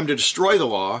did not come to destroy the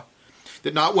law,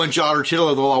 that not one jot or tittle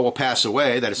of the law will pass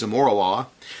away, that is a moral law,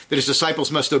 that his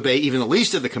disciples must obey even the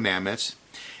least of the commandments,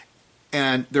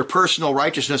 and their personal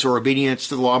righteousness or obedience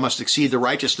to the law must exceed the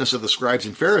righteousness of the scribes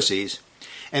and Pharisees,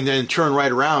 and then turn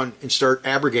right around and start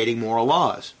abrogating moral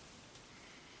laws.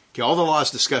 Okay, all the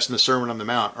laws discussed in the Sermon on the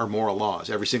Mount are moral laws,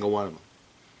 every single one of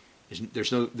them.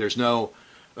 There's no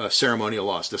ceremonial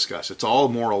laws discussed. It's all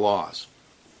moral laws.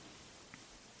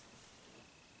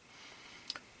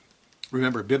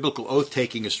 Remember, biblical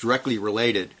oath-taking is directly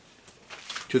related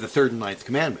to the third and ninth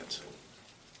commandments.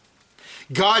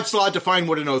 God's law defined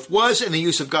what an oath was, and the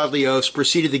use of godly oaths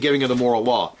preceded the giving of the moral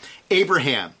law.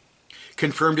 Abraham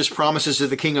confirmed his promises to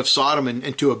the king of Sodom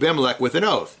and to Abimelech with an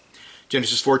oath.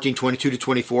 Genesis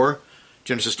 14:22-24,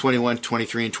 Genesis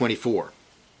 21:23 and 24.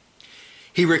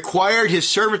 He required his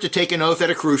servant to take an oath at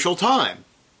a crucial time.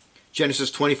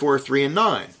 Genesis 24:3 and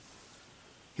 9.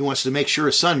 He wants to make sure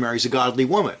his son marries a godly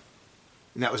woman.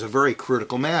 And that was a very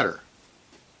critical matter.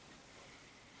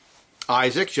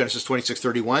 Isaac, Genesis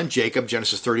 26:31, Jacob,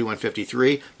 Genesis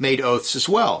 31:53, made oaths as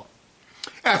well.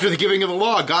 After the giving of the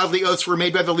law, godly oaths were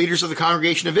made by the leaders of the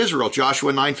congregation of Israel,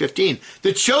 Joshua 9:15,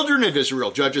 the children of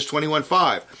Israel, Judges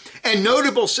 21:5, and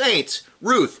notable saints,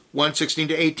 Ruth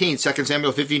 1:16-18, 2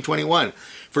 Samuel 15:21,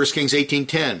 1 Kings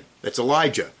 18:10, that's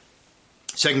Elijah,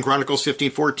 2 Chronicles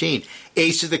 15:14,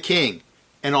 Asa the king,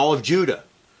 and all of Judah,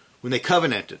 when they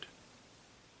covenanted.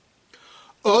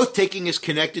 Oath-taking is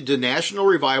connected to national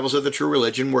revivals of the true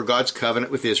religion where God's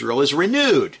covenant with Israel is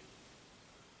renewed.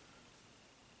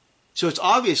 So it's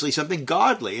obviously something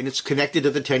godly, and it's connected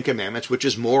to the Ten Commandments, which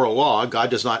is moral law.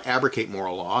 God does not abrogate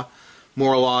moral law.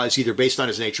 Moral law is either based on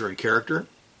his nature and character,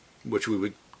 which we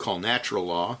would call natural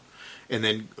law,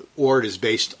 or it is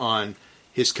based on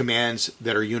his commands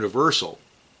that are universal,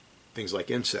 things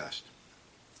like incest.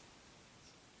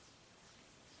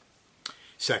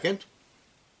 Second,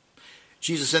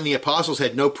 Jesus and the apostles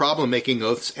had no problem making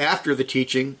oaths after the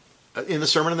teaching in the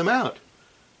Sermon on the Mount.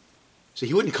 So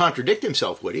he wouldn't contradict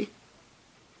himself, would he?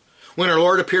 When our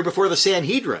Lord appeared before the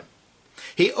Sanhedrin,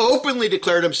 he openly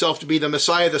declared himself to be the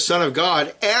Messiah, the Son of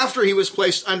God, after he was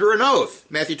placed under an oath.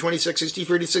 Matthew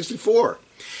 26:63-64.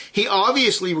 He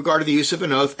obviously regarded the use of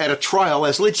an oath at a trial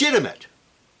as legitimate.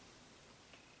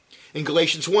 In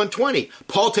Galatians 1:20,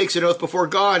 Paul takes an oath before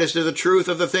God as to the truth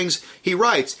of the things he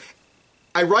writes.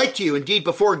 I write to you, indeed,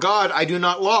 before God, I do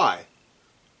not lie.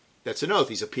 That's an oath.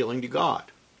 He's appealing to God.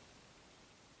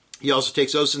 He also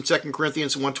takes oaths in 2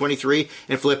 Corinthians 1:23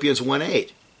 and Philippians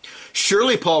 1:8.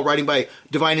 Surely Paul, writing by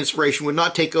divine inspiration, would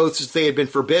not take oaths as they had been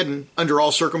forbidden under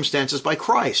all circumstances by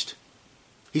Christ.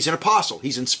 He's an apostle.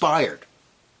 He's inspired.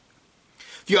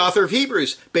 The author of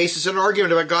Hebrews bases an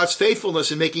argument about God's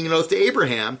faithfulness in making an oath to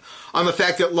Abraham on the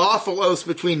fact that lawful oaths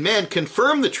between men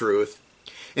confirm the truth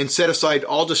and set aside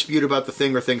all dispute about the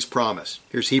thing or things promised.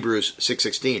 Here's Hebrews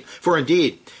 6:16. For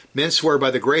indeed, men swear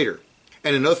by the greater,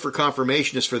 and an oath for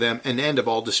confirmation is for them an end of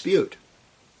all dispute.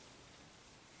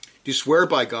 To swear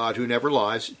by God who never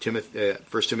lies,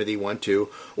 1 Timothy 1:2,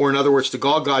 or in other words, to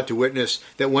call God to witness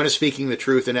that one is speaking the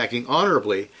truth and acting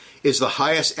honorably, is the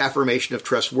highest affirmation of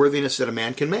trustworthiness that a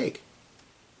man can make.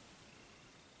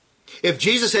 If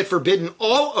Jesus had forbidden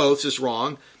all oaths as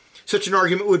wrong, such an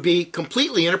argument would be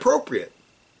completely inappropriate.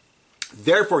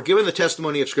 Therefore, given the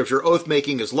testimony of Scripture,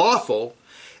 oath-making is lawful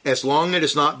as long as it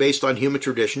is not based on human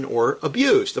tradition or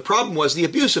abuse. The problem was the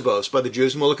abuse of oaths by the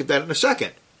Jews, and we'll look at that in a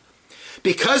second.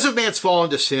 Because of man's fall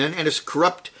into sin and his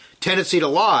corrupt tendency to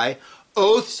lie,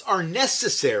 oaths are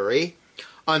necessary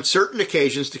on certain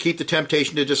occasions to keep the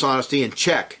temptation to dishonesty in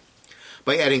check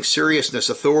by adding seriousness,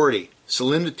 authority,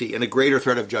 solemnity, and a greater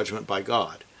threat of judgment by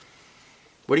God.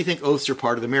 What do you think oaths are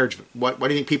part of the marriage? Why do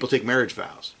you think people take marriage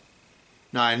vows?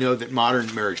 Now, I know that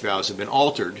modern marriage vows have been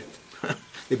altered.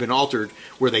 They've been altered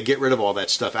where they get rid of all that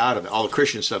stuff out of it. All the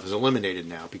Christian stuff is eliminated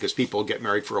now because people get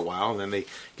married for a while and then they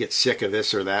get sick of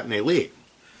this or that and they leave.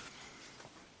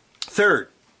 Third,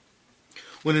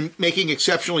 when making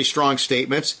exceptionally strong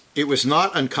statements, it was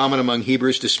not uncommon among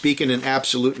Hebrews to speak in an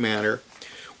absolute manner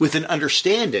with an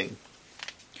understanding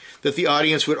that the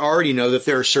audience would already know that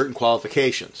there are certain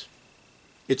qualifications.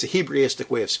 It's a Hebraistic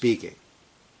way of speaking.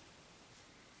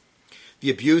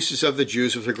 The abuses of the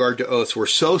Jews with regard to oaths were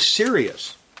so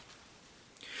serious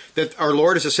that our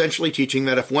Lord is essentially teaching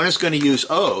that if one is going to use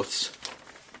oaths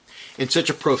in such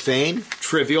a profane,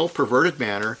 trivial, perverted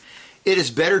manner, it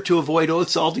is better to avoid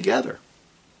oaths altogether.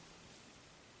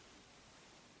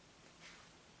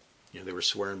 They were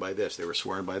swearing by this, they were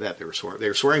swearing by that, they were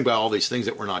swearing by all these things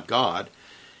that were not God,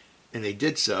 and they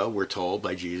did so, we're told,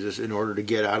 by Jesus in order to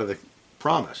get out of the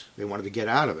promise. They wanted to get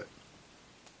out of it.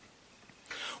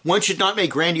 One should not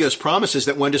make grandiose promises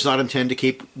that one does not intend to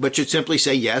keep, but should simply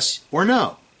say yes or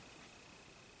no.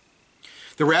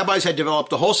 The rabbis had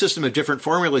developed a whole system of different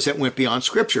formulas that went beyond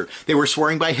Scripture. They were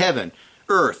swearing by heaven,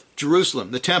 earth,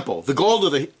 Jerusalem, the temple, the gold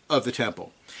of the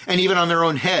temple, and even on their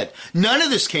own head. None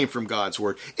of this came from God's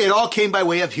word. It all came by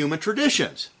way of human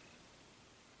traditions.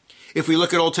 If we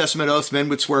look at Old Testament oaths, men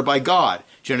would swear by God,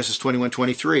 Genesis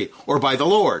 21:23, or by the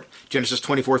Lord, Genesis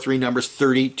 24:3, Numbers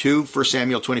 32, 1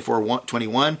 Samuel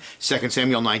 24:21, 2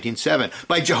 Samuel 19:7,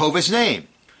 by Jehovah's name,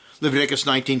 Leviticus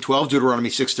 19:12, Deuteronomy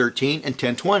 6:13, and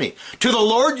 10:20. To the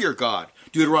Lord your God,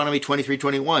 Deuteronomy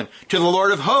 23:21. To the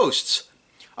Lord of hosts,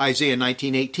 Isaiah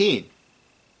 19:18.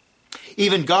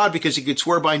 Even God, because he could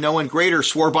swear by no one greater,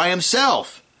 swore by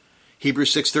himself.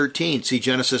 Hebrews 6:13, see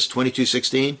Genesis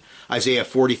 22:16, Isaiah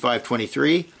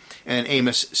 45:23, and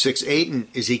Amos 6:8, and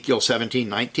Ezekiel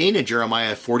 17:19, and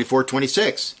Jeremiah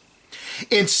 44:26.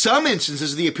 In some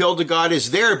instances, the appeal to God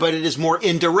is there, but it is more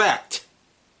indirect.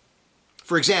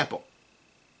 For example,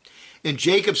 in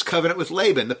Jacob's covenant with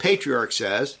Laban, the patriarch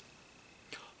says,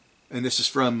 and this is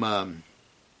from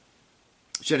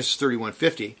Genesis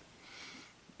 31:50,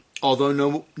 although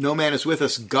no man is with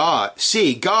us, God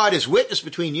is witness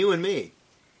between you and me.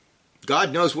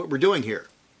 God knows what we're doing here.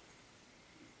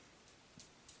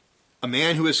 A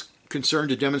man who is concerned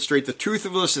to demonstrate the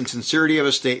truthfulness and sincerity of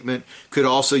a statement could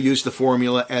also use the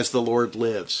formula, as the Lord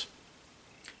lives.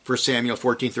 1 Samuel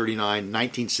 14:39,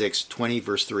 19:6, 20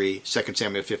 verse 3, 2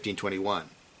 Samuel 15:21.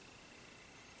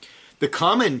 The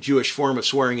common Jewish form of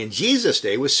swearing in Jesus'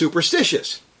 day was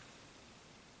superstitious.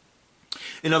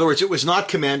 In other words, it was not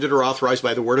commanded or authorized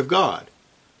by the Word of God.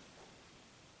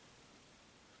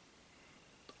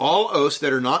 All oaths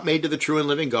that are not made to the true and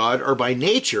living God are by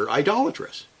nature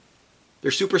idolatrous. They're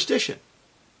superstition.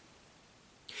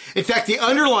 In fact, the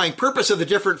underlying purpose of the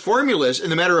different formulas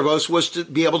in the matter of oaths was to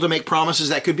be able to make promises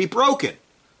that could be broken.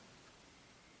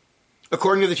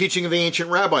 According to the teaching of the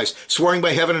ancient rabbis, swearing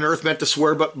by heaven and earth meant to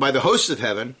swear by the hosts of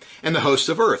heaven and the hosts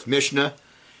of earth. Mishnah,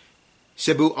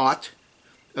 Sebuot,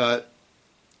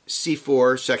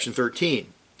 C4, section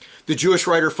 13. The Jewish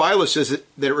writer Philo says that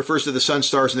it refers to the sun,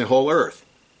 stars, and the whole earth.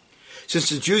 Since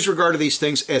the Jews regarded these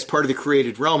things as part of the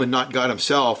created realm and not God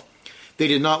himself, they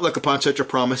did not look upon such a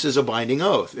promise as a binding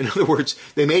oath. In other words,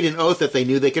 they made an oath that they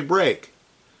knew they could break.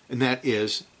 And that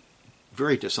is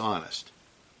very dishonest.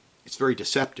 It's very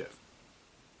deceptive.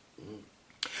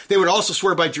 They would also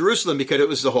swear by Jerusalem because it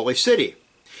was the holy city.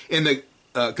 In the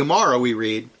Gemara we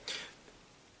read,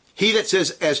 he that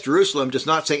says as Jerusalem does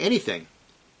not say anything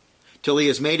till he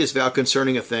has made his vow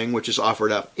concerning a thing which is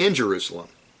offered up in Jerusalem.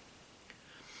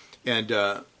 And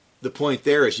the point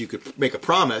there is you could make a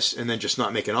promise and then just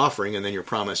not make an offering, and then your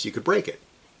promise, you could break it.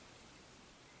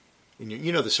 And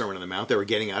you know the Sermon on the Mount. They were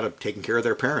getting out of taking care of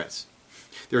their parents.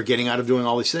 They were getting out of doing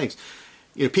all these things.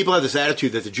 People have this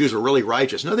attitude that the Jews were really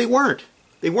righteous. No, they weren't.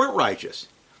 They weren't righteous.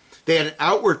 They had an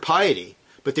outward piety,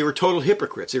 but they were total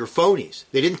hypocrites. They were phonies.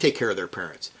 They didn't take care of their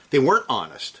parents. They weren't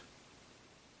honest.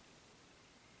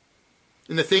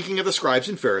 In the thinking of the scribes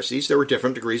and Pharisees, there were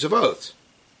different degrees of oaths.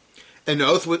 An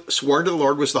oath sworn to the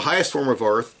Lord was the highest form of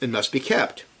oath and must be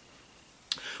kept.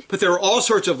 But there were all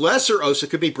sorts of lesser oaths that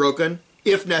could be broken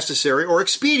if necessary or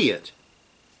expedient.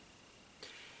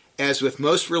 As with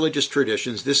most religious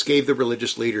traditions, this gave the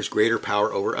religious leaders greater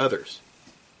power over others.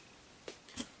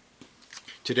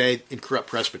 Today, in corrupt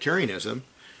Presbyterianism,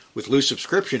 with loose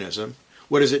subscriptionism,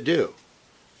 what does it do?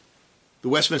 The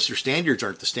Westminster Standards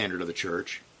aren't the standard of the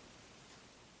church.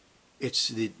 It's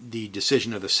the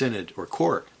decision of the synod or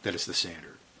court that is the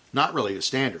standard, not really the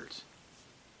standards.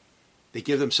 They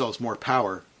give themselves more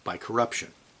power by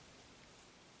corruption.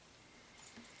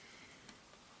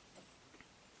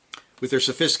 With their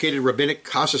sophisticated rabbinic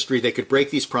casuistry, they could break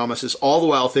these promises, all the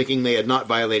while thinking they had not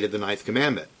violated the ninth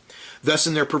commandment. Thus,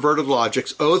 in their perverted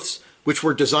logics, oaths which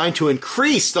were designed to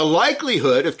increase the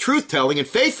likelihood of truth-telling and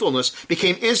faithfulness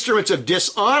became instruments of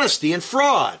dishonesty and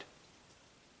fraud.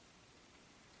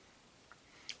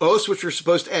 Oaths which were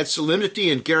supposed to add solemnity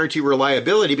and guarantee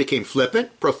reliability became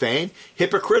flippant, profane,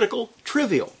 hypocritical,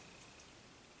 trivial.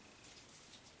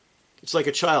 It's like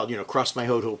a child, cross my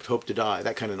hope to die,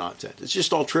 that kind of nonsense. It's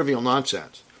just all trivial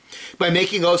nonsense. By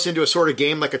making oaths into a sort of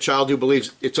game like a child who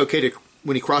believes it's okay to,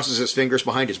 when he crosses his fingers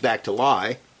behind his back, to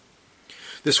lie,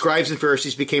 the scribes and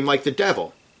Pharisees became like the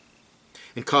devil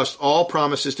and caused all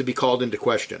promises to be called into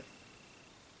question.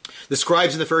 The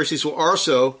scribes and the Pharisees would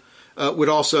also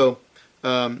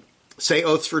say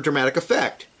oaths for dramatic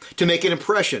effect, to make an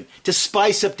impression, to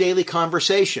spice up daily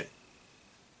conversation.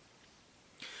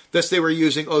 Thus, they were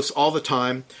using oaths all the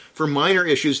time for minor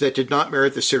issues that did not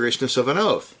merit the seriousness of an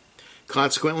oath.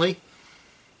 Consequently,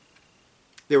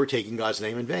 they were taking God's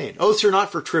name in vain. Oaths are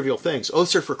not for trivial things.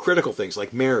 Oaths are for critical things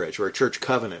like marriage or a church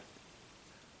covenant.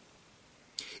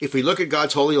 If we look at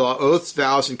God's holy law, oaths,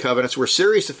 vows, and covenants were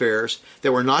serious affairs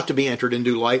that were not to be entered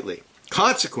into lightly.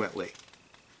 Consequently,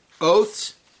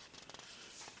 oaths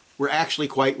were actually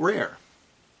quite rare.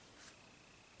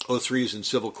 Oaths were used in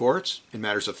civil courts in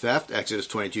matters of theft, Exodus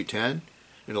 22:10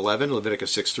 and 11,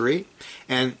 Leviticus 6:3.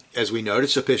 And as we noted,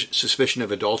 suspicion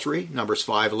of adultery, Numbers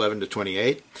 5:11 to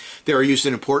 28. They are used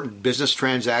in important business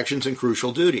transactions and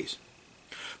crucial duties.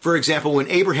 For example, when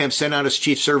Abraham sent out his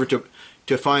chief servant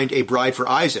to find a bride for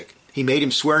Isaac, he made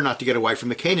him swear not to get a wife from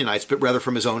the Canaanites, but rather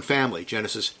from his own family,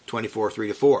 Genesis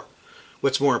 24:3-4.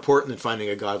 What's more important than finding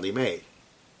a godly maid?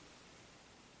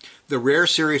 The rare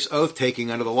serious oath-taking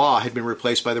under the law had been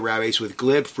replaced by the rabbis with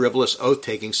glib, frivolous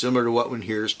oath-taking similar to what one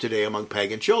hears today among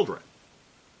pagan children.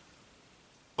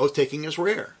 Oath-taking is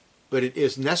rare, but it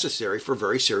is necessary for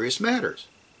very serious matters.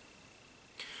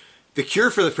 The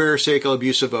cure for the pharisaical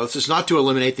abuse of oaths is not to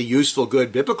eliminate the useful,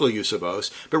 good, biblical use of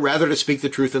oaths, but rather to speak the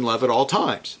truth in love at all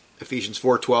times. Ephesians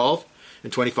 4:12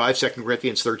 and 25, 2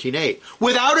 Corinthians 13:8,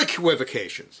 without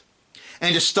equivocations,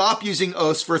 and to stop using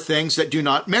oaths for things that do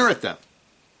not merit them.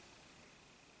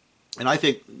 And I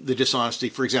think the dishonesty,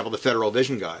 for example, the Federal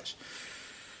Vision guys,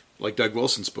 like Doug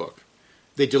Wilson's book,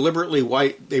 they deliberately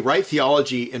write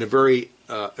theology in a very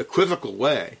equivocal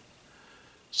way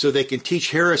so they can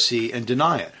teach heresy and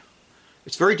deny it.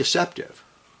 It's very deceptive.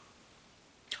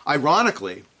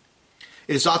 Ironically,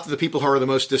 it is often the people who are the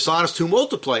most dishonest who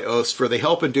multiply oaths, for they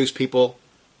help induce people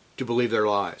to believe their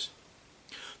lies.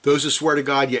 Those who swear to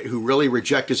God yet who really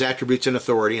reject his attributes and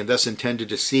authority and thus intend to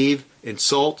deceive,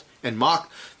 insult, and mock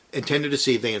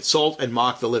they insult and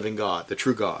mock the living God, the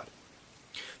true God.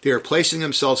 They are placing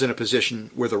themselves in a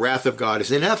position where the wrath of God is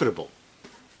inevitable.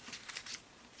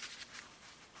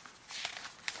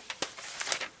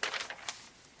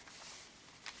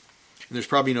 And there's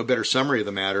probably no better summary of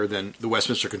the matter than the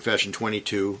Westminster Confession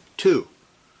 22:2,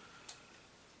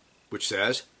 which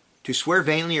says, "To swear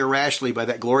vainly or rashly by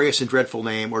that glorious and dreadful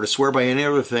name, or to swear by any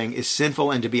other thing, is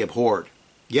sinful and to be abhorred.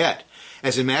 Yet,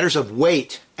 as in matters of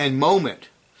weight and moment,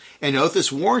 an oath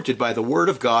is warranted by the word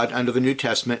of God under the New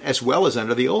Testament as well as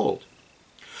under the Old.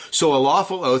 So a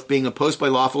lawful oath, being imposed by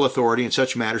lawful authority in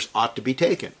such matters, ought to be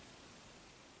taken."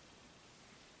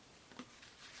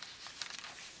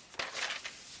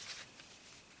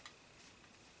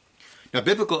 Now,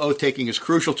 biblical oath-taking is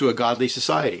crucial to a godly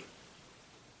society.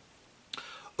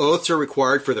 Oaths are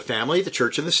required for the family, the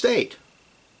church, and the state.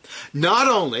 Not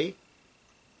only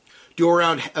do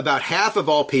around about half of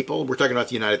all people, we're talking about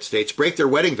the United States, break their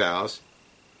wedding vows,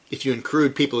 if you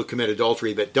include people who commit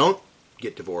adultery but don't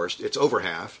get divorced, it's over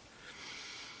half.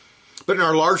 But in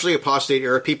our largely apostate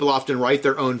era, people often write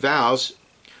their own vows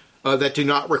that do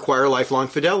not require lifelong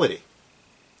fidelity.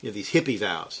 these hippie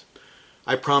vows.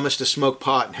 I promise to smoke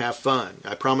pot and have fun.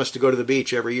 I promise to go to the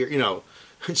beach every year,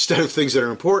 instead of things that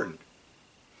are important.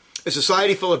 A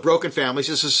society full of broken families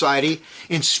is a society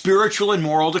in spiritual and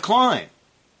moral decline.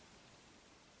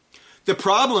 The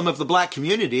problem of the black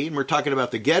community, and we're talking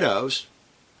about the ghettos,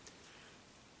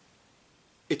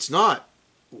 it's not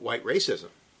white racism.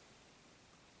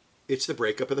 It's the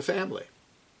breakup of the family,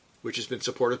 which has been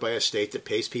supported by a state that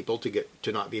pays people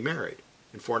to not be married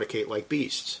and fornicate like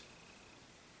beasts.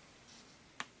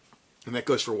 And that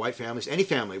goes for white families, any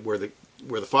family where the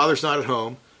father's not at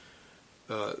home.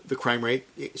 The crime rate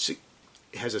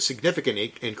has a significant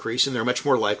increase, and they're much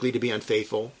more likely to be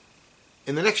unfaithful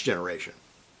in the next generation.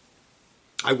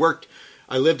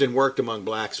 I lived and worked among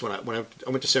blacks when I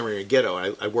went to seminary in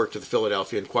ghetto. I worked at the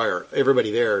Philadelphia Inquirer.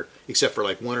 Everybody there, except for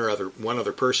like one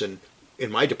other person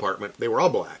in my department, they were all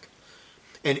black.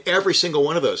 And every single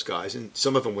one of those guys, and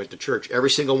some of them went to church, every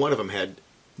single one of them had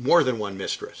more than one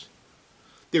mistress.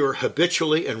 They were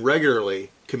habitually and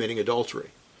regularly committing adultery.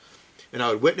 And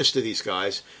I would witness to these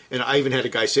guys, and I even had a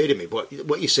guy say to me,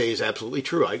 what you say is absolutely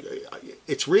true.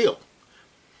 It's real.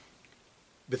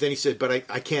 But then he said, but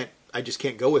I just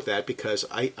can't go with that because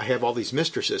I have all these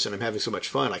mistresses and I'm having so much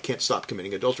fun. I can't stop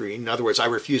committing adultery. In other words, I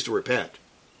refuse to repent.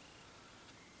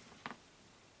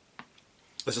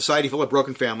 A society full of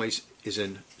broken families is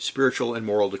in spiritual and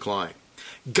moral decline.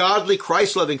 Godly,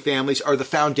 Christ-loving families are the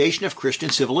foundation of Christian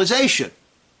civilization.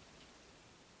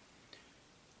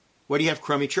 Why do you have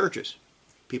crummy churches?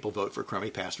 People vote for crummy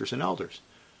pastors and elders.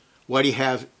 Why do you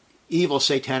have evil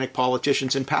satanic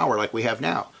politicians in power like we have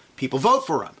now? People vote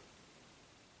for them.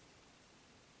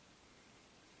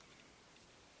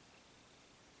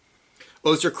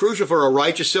 Oaths are crucial for a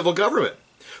righteous civil government.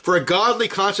 For a godly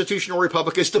constitutional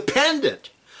republic is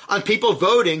dependent on people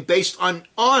voting based on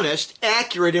honest,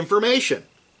 accurate information.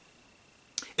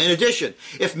 In addition,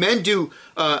 if men do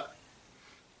not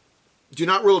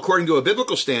rule according to a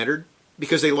biblical standard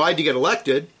because they lied to get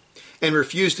elected and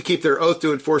refuse to keep their oath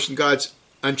to enforce God's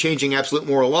unchanging absolute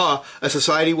moral law, a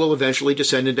society will eventually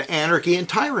descend into anarchy and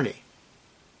tyranny.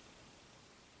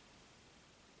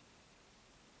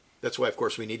 That's why, of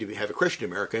course, we need to have a Christian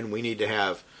America, and we need to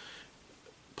have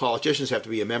politicians have to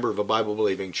be a member of a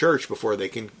Bible-believing church before they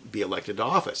can be elected to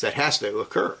office. That has to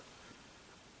occur.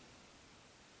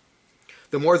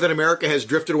 The more that America has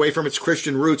drifted away from its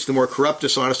Christian roots, the more corrupt,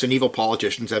 dishonest, and evil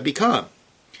politicians have become.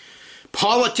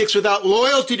 Politics without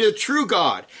loyalty to the true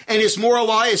God and his moral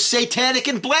law is satanic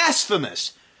and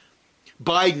blasphemous.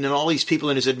 Biden and all these people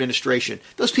in his administration,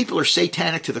 those people are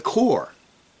satanic to the core.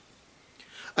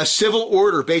 A civil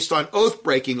order based on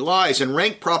oath-breaking, lies, and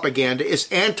rank propaganda is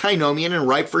antinomian and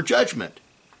ripe for judgment.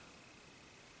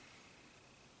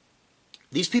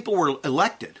 These people were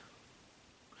elected.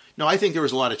 Now, I think there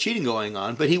was a lot of cheating going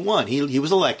on, but he won. He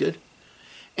was elected.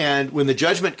 And when the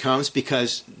judgment comes,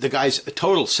 because the guy's a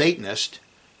total Satanist,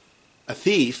 a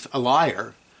thief, a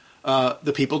liar,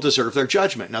 the people deserve their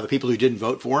judgment. Now, the people who didn't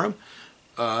vote for him,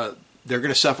 they're going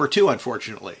to suffer too,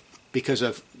 unfortunately, because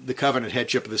of the covenant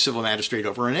headship of the civil magistrate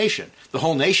over a nation. The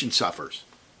whole nation suffers.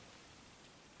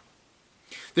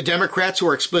 The Democrats, who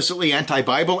are explicitly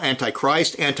anti-Bible,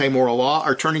 anti-Christ, anti-moral law,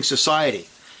 are turning society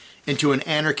into an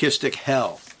anarchistic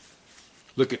hell.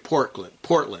 Look at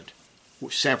Portland,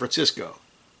 San Francisco,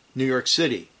 New York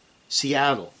City,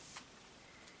 Seattle.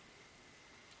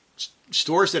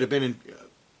 Stores that have been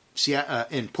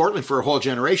in Portland for a whole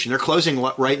generation, they're closing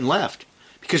right and left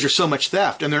because there's so much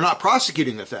theft, and they're not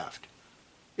prosecuting the theft.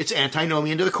 It's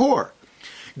antinomian to the core.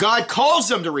 God calls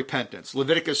them to repentance.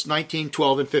 Leviticus 19,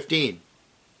 12, and 15.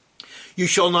 You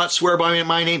shall not swear by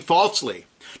my name falsely,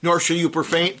 nor shall you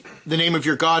profane the name of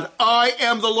your God. I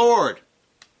am the Lord.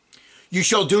 You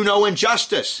shall do no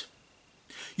injustice.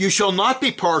 You shall not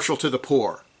be partial to the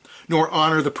poor, nor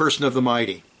honor the person of the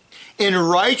mighty. In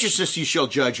righteousness you shall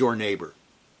judge your neighbor.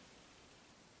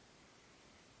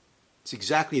 It's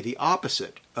exactly the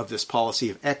opposite of this policy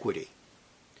of equity,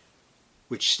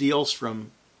 which steals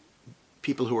from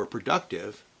people who are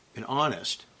productive and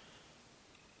honest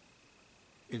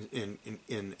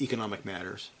in economic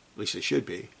matters, at least they should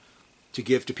be, to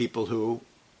give to people who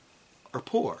are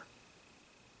poor.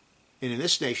 And in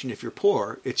this nation, if you're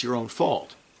poor, it's your own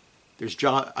fault.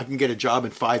 I can get a job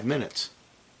in 5 minutes.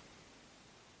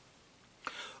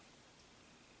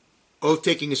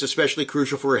 Oath-taking is especially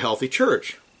crucial for a healthy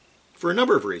church for a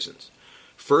number of reasons.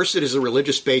 First, it is a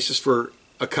religious basis for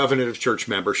a covenant of church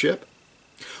membership.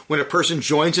 When a person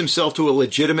joins himself to a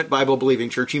legitimate Bible-believing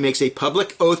church, he makes a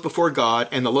public oath before God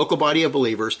and the local body of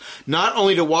believers, not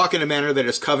only to walk in a manner that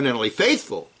is covenantally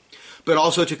faithful, but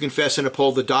also to confess and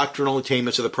uphold the doctrinal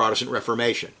attainments of the Protestant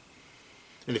Reformation.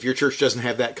 And if your church doesn't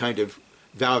have that kind of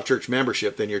vow of church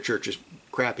membership, then your church is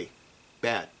crappy,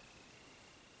 bad.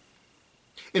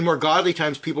 In more godly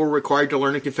times, people were required to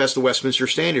learn and confess the Westminster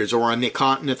Standards, or on the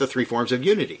continent, the three forms of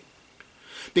unity.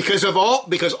 Because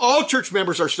all church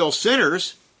members are still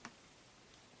sinners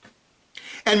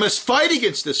and must fight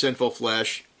against the sinful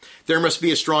flesh, there must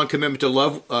be a strong commitment to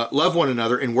love one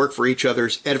another and work for each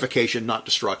other's edification, not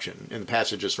destruction. And the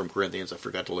passage is from Corinthians. I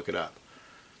forgot to look it up.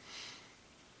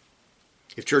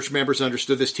 If church members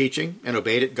understood this teaching and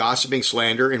obeyed it, gossiping,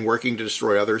 slander, and working to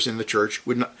destroy others in the church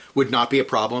would not be a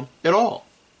problem at all.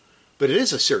 But it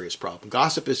is a serious problem.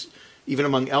 Gossip is, even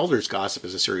among elders, gossip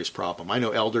is a serious problem. I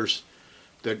know elders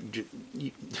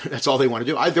that's all they want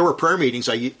to do. There were prayer meetings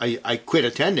I quit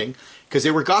attending because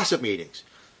they were gossip meetings.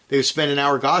 They would spend an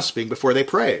hour gossiping before they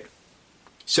prayed.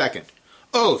 Second,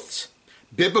 oaths,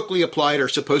 biblically applied, are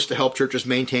supposed to help churches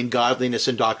maintain godliness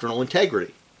and doctrinal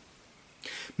integrity.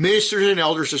 Ministers and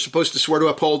elders are supposed to swear to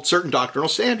uphold certain doctrinal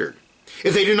standard.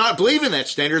 If they do not believe in that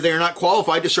standard, they are not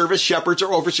qualified to serve as shepherds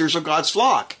or overseers of God's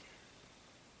flock.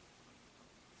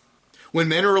 When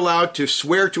men are allowed to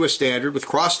swear to a standard with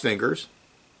crossed fingers,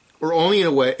 or only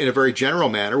in a very general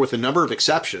manner with a number of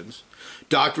exceptions,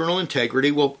 doctrinal integrity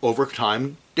will over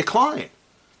time decline.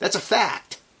 That's a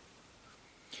fact.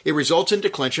 It results in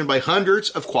declension by hundreds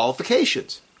of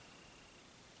qualifications.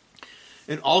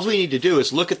 And all we need to do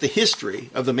is look at the history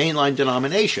of the mainline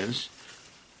denominations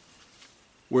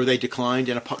where they declined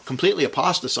and completely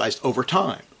apostatized over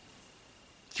time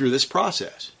through this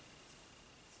process.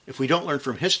 If we don't learn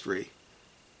from history,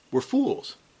 we're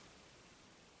fools.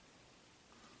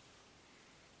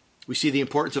 We see the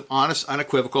importance of honest,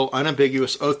 unequivocal,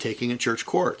 unambiguous oath-taking in church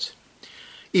courts.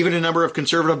 Even a number of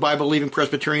conservative Bible-believing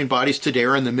Presbyterian bodies today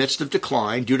are in the midst of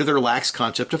decline due to their lax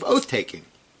concept of oath-taking.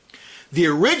 The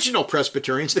original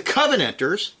Presbyterians, the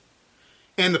Covenanters,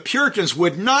 and the Puritans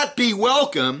would not be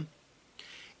welcome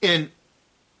in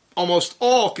almost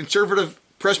all conservative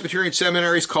Presbyterian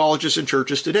seminaries, colleges, and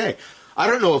churches today. I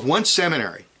don't know of one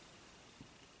seminary,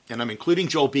 and I'm including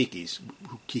Joel Beeke's,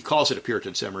 he calls it a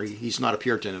Puritan seminary. He's not a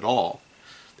Puritan at all.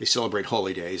 They celebrate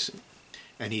holy days,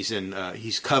 and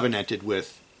he's covenanted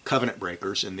with covenant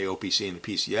breakers in the OPC and the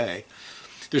PCA.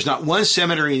 There's not one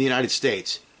seminary in the United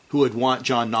States who would want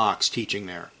John Knox teaching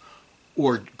there,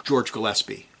 or George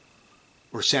Gillespie,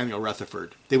 or Samuel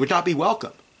Rutherford. They would not be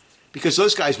welcome, because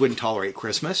those guys wouldn't tolerate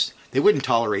Christmas. They wouldn't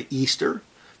tolerate Easter.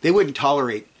 They wouldn't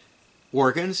tolerate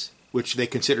organs, which they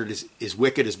considered as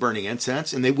wicked as burning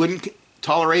incense, and they wouldn't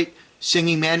tolerate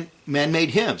singing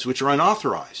man-made hymns, which are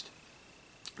unauthorized.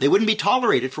 They wouldn't be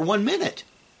tolerated for 1 minute.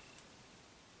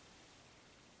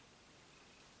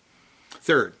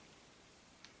 Third,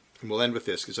 and we'll end with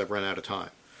this because I've run out of time.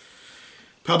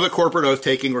 Public corporate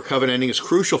oath-taking or covenanting is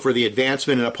crucial for the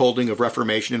advancement and upholding of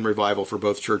Reformation and revival for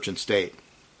both church and state.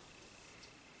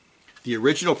 The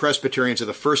original Presbyterians of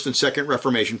the First and Second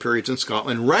Reformation periods in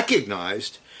Scotland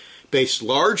recognized, based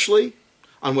largely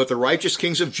on what the righteous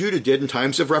kings of Judah did in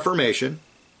times of Reformation,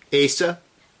 Asa,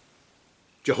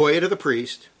 Jehoiada the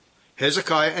priest,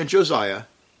 Hezekiah, and Josiah,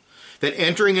 that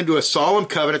entering into a solemn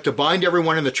covenant to bind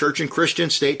everyone in the church and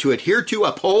Christian state to adhere to,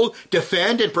 uphold,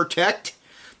 defend, and protect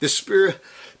the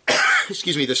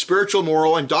spiritual,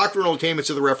 moral, and doctrinal attainments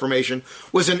of the Reformation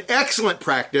was an excellent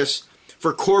practice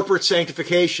for corporate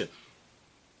sanctification.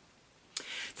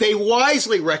 They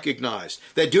wisely recognized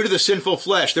that due to the sinful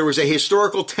flesh, there was a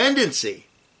historical tendency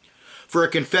for a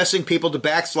confessing people to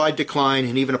backslide, decline,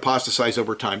 and even apostatize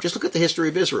over time. Just look at the history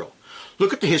of Israel.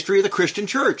 Look at the history of the Christian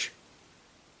church.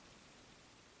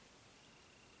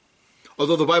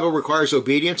 Although the Bible requires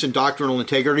obedience and doctrinal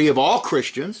integrity of all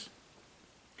Christians,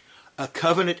 a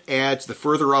covenant adds the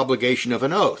further obligation of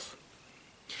an oath,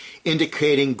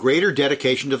 indicating greater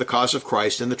dedication to the cause of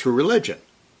Christ and the true religion.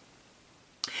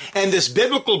 And this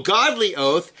biblical godly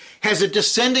oath has a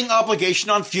descending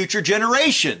obligation on future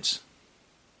generations.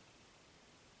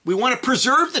 We want to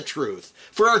preserve the truth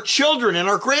for our children and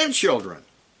our grandchildren.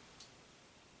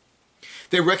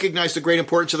 They recognized the great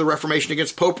importance of the Reformation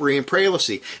against popery and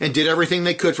prelacy and did everything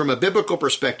they could from a biblical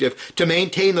perspective to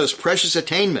maintain those precious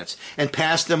attainments and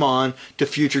pass them on to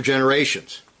future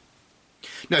generations.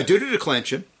 Now, due to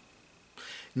declension,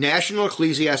 national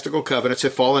ecclesiastical covenants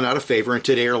have fallen out of favor and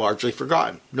today are largely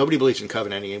forgotten. Nobody believes in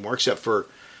covenanting anymore except for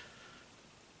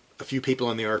a few people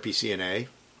in the RPCNA,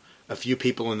 a few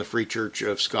people in the Free Church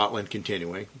of Scotland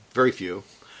continuing, very few,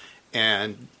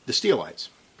 and the Steelites.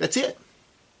 That's it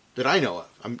that I know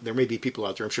of. There may be people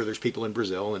out there. I'm sure there's people in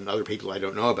Brazil and other people I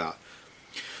don't know about.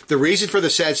 The reason for the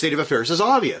sad state of affairs is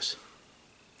obvious.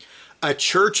 A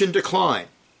church in decline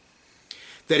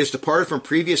that is departed from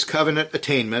previous covenant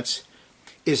attainments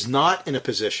is not in a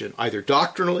position, either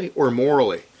doctrinally or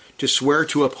morally, to swear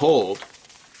to uphold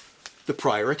the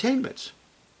prior attainments.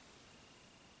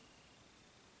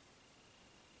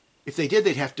 If they did,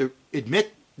 they'd have to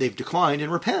admit they've declined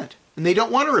and repent. And they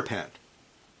don't want to repent.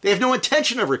 They have no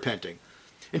intention of repenting.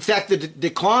 In fact, the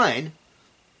decline,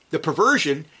 the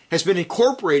perversion, has been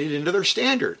incorporated into their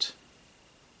standards.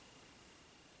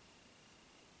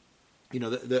 You know,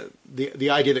 the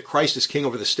idea that Christ is king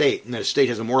over the state and that a state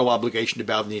has a moral obligation to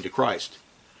bow the knee to Christ.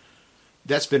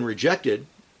 That's been rejected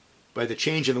by the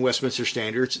change in the Westminster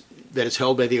Standards that is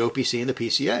held by the OPC and the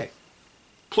PCA.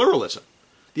 Pluralism.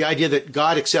 The idea that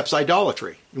God accepts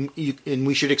idolatry and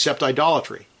we should accept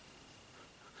idolatry.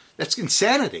 That's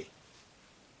insanity.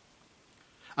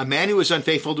 A man who is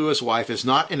unfaithful to his wife is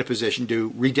not in a position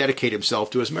to rededicate himself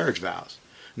to his marriage vows.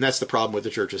 And that's the problem with the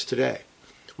churches today.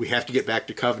 We have to get back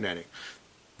to covenanting.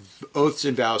 Oaths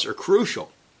and vows are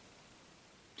crucial.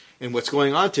 And what's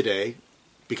going on today,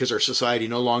 because our society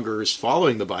no longer is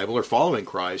following the Bible or following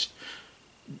Christ,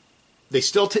 they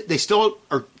still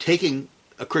are taking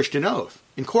a Christian oath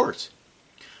in courts.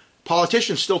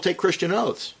 Politicians still take Christian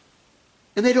oaths.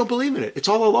 And they don't believe in it. It's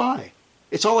all a lie.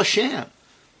 It's all a sham.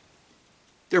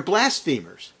 They're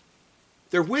blasphemers.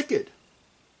 They're wicked.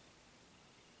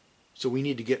 So we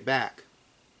need to get back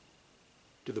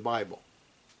to the Bible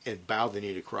and bow the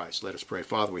knee to Christ. Let us pray.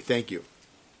 Father, we thank you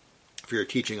for your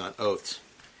teaching on oaths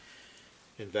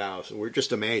and vows. And we're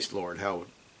just amazed, Lord, how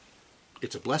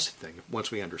it's a blessed thing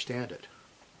once we understand it.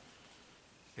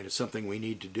 And it's something we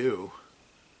need to do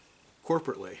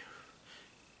corporately.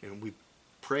 And we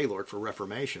pray, Lord, for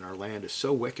reformation. Our land is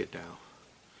so wicked now.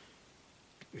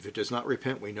 If it does not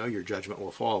repent, we know your judgment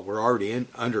will fall. We're already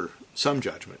under some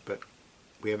judgment, but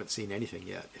we haven't seen anything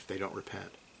yet if they don't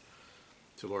repent.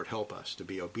 So, Lord, help us to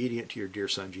be obedient to your dear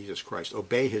Son, Jesus Christ.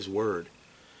 Obey his word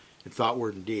in thought,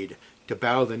 word, and deed. To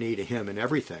bow the knee to him in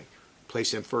everything.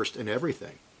 Place him first in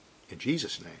everything. In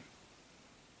Jesus' name,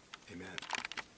 amen.